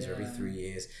 5 years or every 3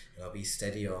 years, and I'll be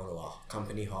steady on or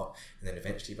company hop, and then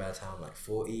eventually by the time I'm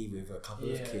 40 with a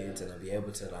couple of kids, and I'll be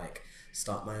able to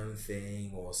start my own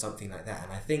thing or something like that.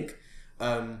 And I think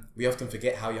we often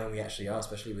forget how young we actually are,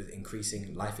 especially with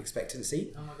increasing life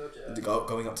expectancy. Oh my God,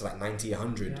 going up to 90,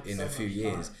 100 in a few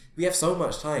years. We have so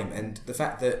much time, and the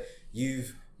fact that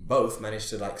you've both managed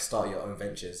to start your own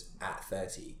ventures at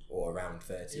 30 or around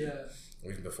 30, or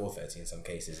even before 30 in some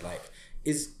cases,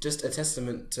 is just a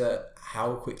testament to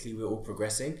how quickly we're all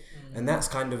progressing. And that's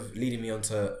kind of leading me on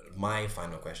to my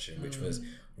final question, which was,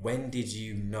 when did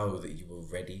you know that you were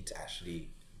ready to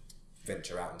actually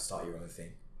venture out and start your own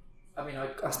thing? I mean, I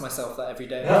ask myself that every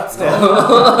day still.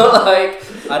 I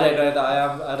don't know that I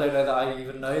am. I don't know that I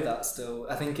even know that still.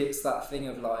 I think it's that thing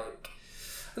of I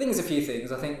think it's a few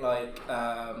things. I think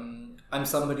I'm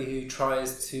somebody who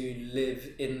tries to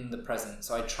live in the present.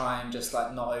 So I try and just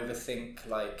not overthink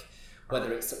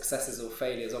whether it's successes or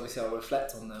failures. Obviously I'll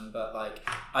reflect on them, but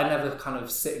I never kind of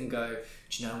sit and go,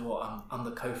 do you know what, I'm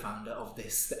the co-founder of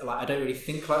this. I don't really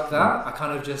think like that. I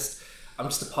kind of I'm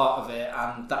just a part of it,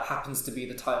 and that happens to be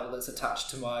the title that's attached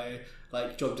to my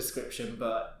job description,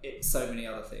 but it's so many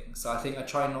other things. So I think I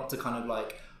try not to kind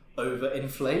of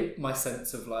overinflate my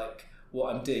sense of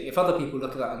what I'm doing. If other people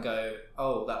look at that and go,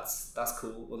 oh, that's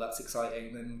cool, or that's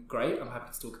exciting, then great, I'm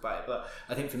happy to talk about it. But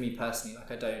I think for me personally,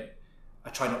 I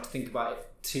try not to think about it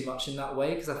too much in that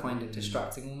way, because I find it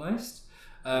distracting almost.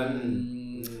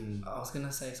 I was going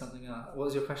to say something else. What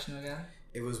was your question again?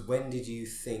 It was, when did you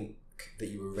think that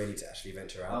you were ready to actually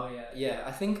venture out? Oh yeah.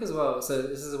 I think as well. So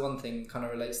this is one thing kind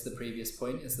of relates to the previous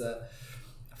point, is that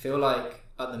I feel like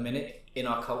at the minute in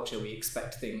our culture we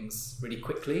expect things really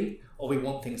quickly, or we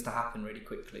want things to happen really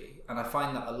quickly. And I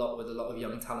find that a lot with a lot of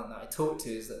young talent that I talk to,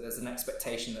 is that there's an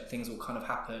expectation that things will kind of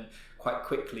happen quite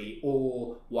quickly,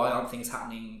 or why aren't things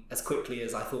happening as quickly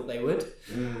as I thought they would?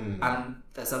 And I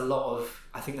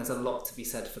think there's a lot to be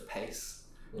said for pace.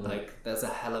 Like there's a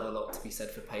hell of a lot to be said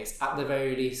for pace, at the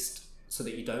very least, so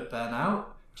that you don't burn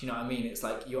out. Do you know what I mean? It's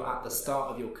like you're at the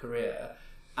start of your career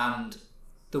and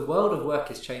the world of work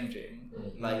is changing.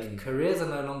 Like careers are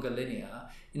no longer linear.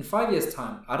 In 5 years'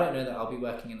 time, I don't know that I'll be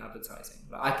working in advertising.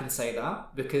 Like, I can say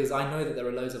that because I know that there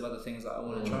are loads of other things that I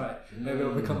want to try. Maybe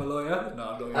I'll become a lawyer.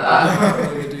 No, I'm not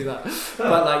going to do that.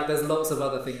 But like, there's lots of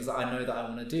other things that I know that I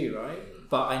want to do, right?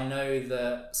 But I know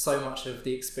that so much of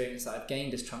the experience that I've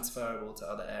gained is transferable to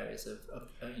other areas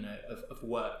of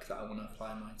work that I want to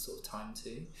apply my sort of time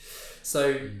to.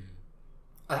 So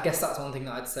I guess that's one thing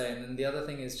that I'd say. And then the other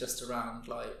thing is just around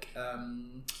like,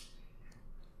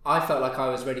 I felt like I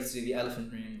was ready to do the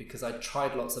elephant room because I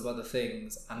tried lots of other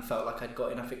things and felt like I'd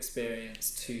got enough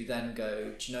experience to then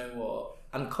go, do you know what?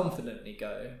 And confidently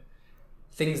go,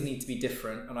 things need to be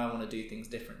different and I want to do things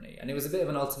differently. And it was a bit of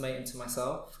an ultimatum to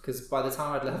myself, because by the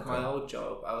time I'd left my old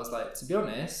job, I was like, to be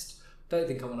honest, I don't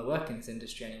think I want to work in this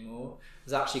industry anymore. It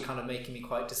was actually kind of making me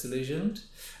quite disillusioned.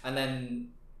 And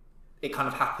then it kind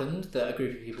of happened that a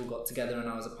group of people got together and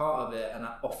I was a part of it. And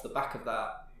off the back of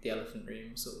that, the elephant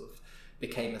room sort of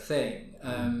became a thing.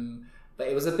 But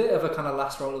it was a bit of a kind of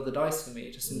last roll of the dice for me,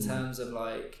 just in terms of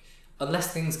like,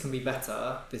 unless things can be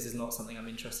better, this is not something I'm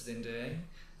interested in doing.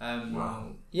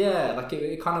 Yeah, like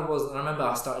it kind of was. And I remember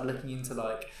I started looking into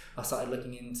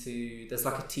there's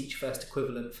like a Teach First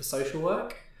equivalent for social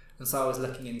work, and so I was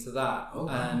looking into that.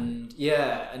 And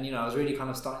yeah, and I was really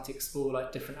kind of starting to explore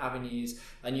like different avenues.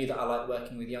 I knew that I liked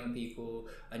working with young people,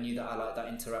 I knew that I liked that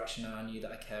interaction, and I knew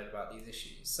that I cared about these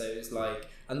issues. So it's like,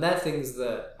 and they're things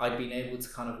that I'd been able to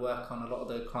kind of work on. A lot of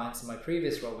the clients in my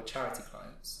previous role were charity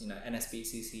clients,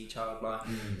 NSBCC, Childline.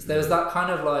 So there was that kind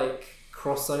of like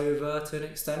crossover to an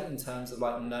extent in terms of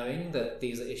like knowing that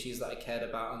these are issues that I cared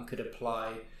about and could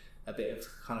apply a bit of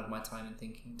kind of my time and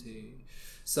thinking to.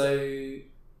 So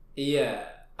yeah,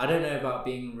 I don't know about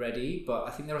being ready, but I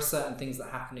think there are certain things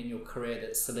that happen in your career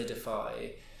that solidify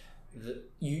that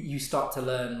you start to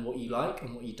learn what you like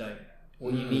and what you don't,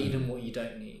 what you need and what you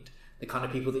don't need, the kind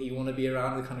of people that you want to be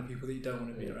around, the kind of people that you don't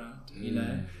want to be around,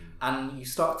 and you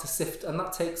start to sift, and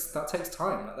that takes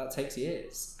time, like that takes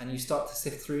years, and you start to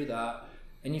sift through that,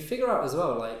 and you figure out as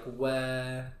well like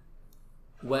where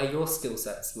your skill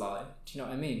sets lie. Do you know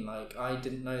what I mean? Like, I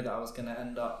didn't know that I was going to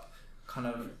end up kind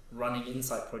of running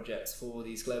insight projects for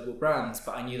these global brands,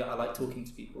 but I knew that I liked talking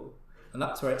to people, and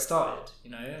that's where it started.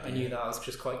 I knew that I was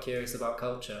just quite curious about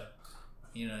culture,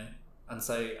 and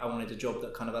so I wanted a job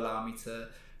that kind of allowed me to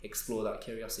explore that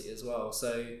curiosity as well.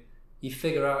 So you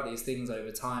figure out these things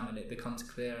over time and it becomes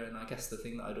clearer. And I guess the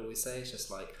thing that I'd always say is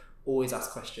just like, always ask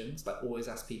questions, like always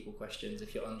ask people questions.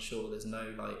 If you're unsure, there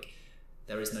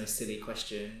is no silly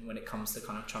question when it comes to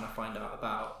kind of trying to find out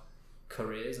about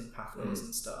careers and pathways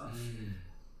and stuff.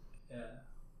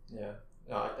 Yeah.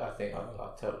 No, I think I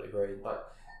totally agree. Like,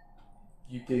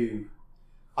 you do.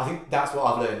 I think that's what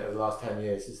I've learned over the last 10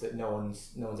 years, is that no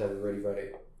one's ever really ready.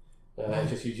 And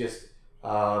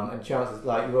chances,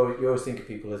 like, you always think of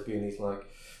people as being these, like,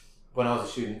 when I was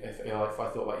a student, if I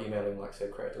thought about emailing, like, say,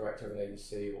 creative director of an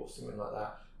agency or something like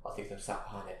that, I think of them sat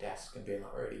behind their desk and being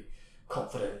like really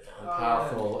confident and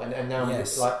powerful. And now,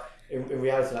 like, in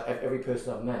reality, like, every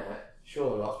person I've met,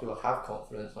 sure, lots of people have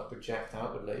confidence, like, project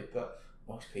outwardly, but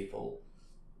most people,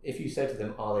 if you say to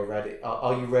them, are they ready?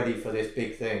 Are you ready for this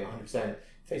big thing? 100%.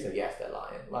 If they say yes, they're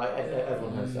lying. Like,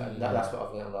 everyone knows that. And that's what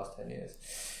I've learned the last 10 years.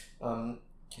 Well,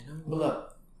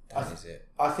 look, I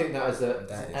think that is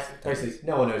basically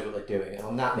no one knows what they're doing. And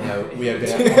on that note, we are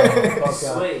going to end the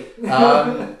podcast. Sweet.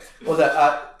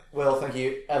 Will, thank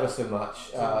you ever so much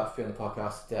for being on the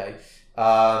podcast today.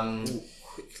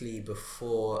 Quickly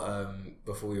before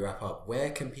we wrap up,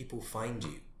 where can people find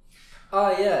you?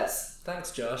 Yes,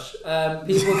 thanks, Josh.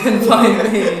 People can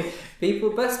find me.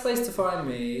 Best place to find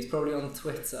me is probably on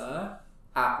Twitter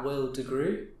at Will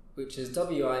DeGroot, which is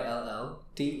WILLDEGROOT.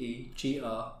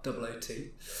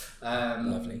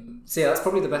 Lovely. So yeah, that's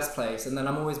probably the best place. And then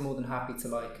I'm always more than happy to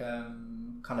like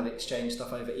kind of exchange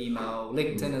stuff over email,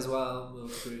 LinkedIn as well, Will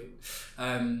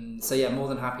DeGroot. So yeah, more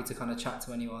than happy to kind of chat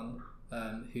to anyone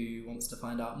who wants to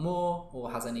find out more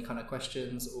or has any kind of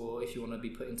questions, or if you want to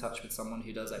be put in touch with someone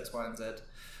who does X, Y, and Z.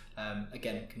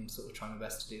 again, can sort of try my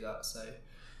best to do that. So,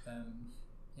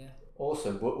 yeah.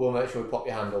 Awesome. We'll make sure we pop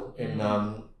your handle in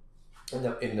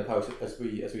the post as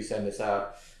we send this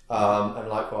out, and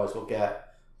likewise we'll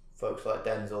get folks like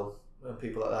Denzel and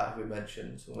people like that who we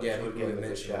mentioned. We'll make sure we give them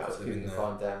a shout so people can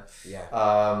find them. Yeah.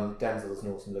 Denzel is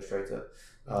an awesome illustrator.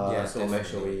 So we'll make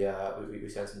sure we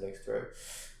send some links through.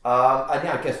 And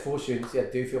yeah, I guess for students,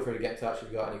 do feel free to get in touch if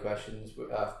you've got any questions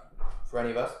for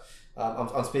any of us.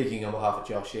 I'm speaking on behalf of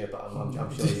Josh here, but I'm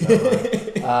sure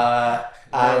you know.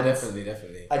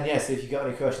 Definitely. And yes, if you've got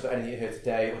any questions about anything you heard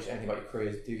today, or anything about your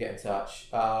careers, do get in touch.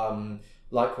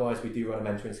 Likewise, we do run a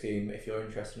mentoring scheme. If you're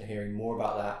interested in hearing more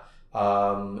about that,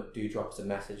 do drop us a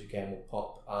message. Again, we'll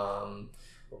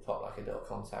pop like a little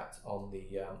contact on the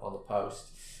post.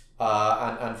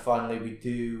 And finally, we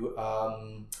do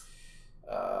run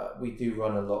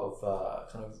a lot of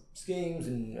kind of schemes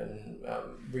and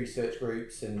research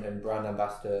groups and brand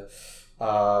ambassador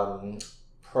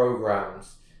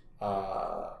programs.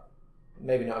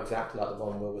 Maybe not exactly like the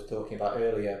one Will was talking about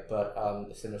earlier, but a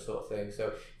similar sort of thing. So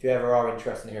if you ever are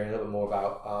interested in hearing a little bit more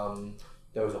about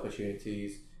those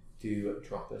opportunities, do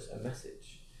drop us a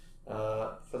message.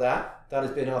 For that has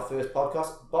been our first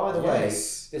podcast. By the way,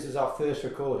 this is our first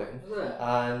recording,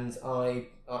 and I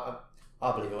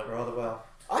believe it went rather well.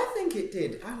 I think it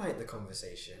did. I liked the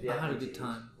conversation. I had a good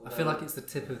time. I feel like it's the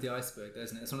tip of the iceberg,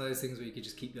 isn't it? It's one of those things where you could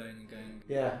just keep going and going.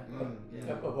 Yeah.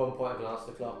 At one point I glanced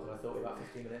at the clock and I thought we were about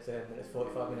 15 minutes in, and it's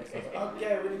 45 minutes. I was like,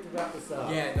 okay, we need to wrap this up.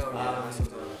 Yeah, no,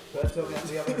 But talking to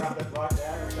the other wrap up right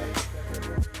there.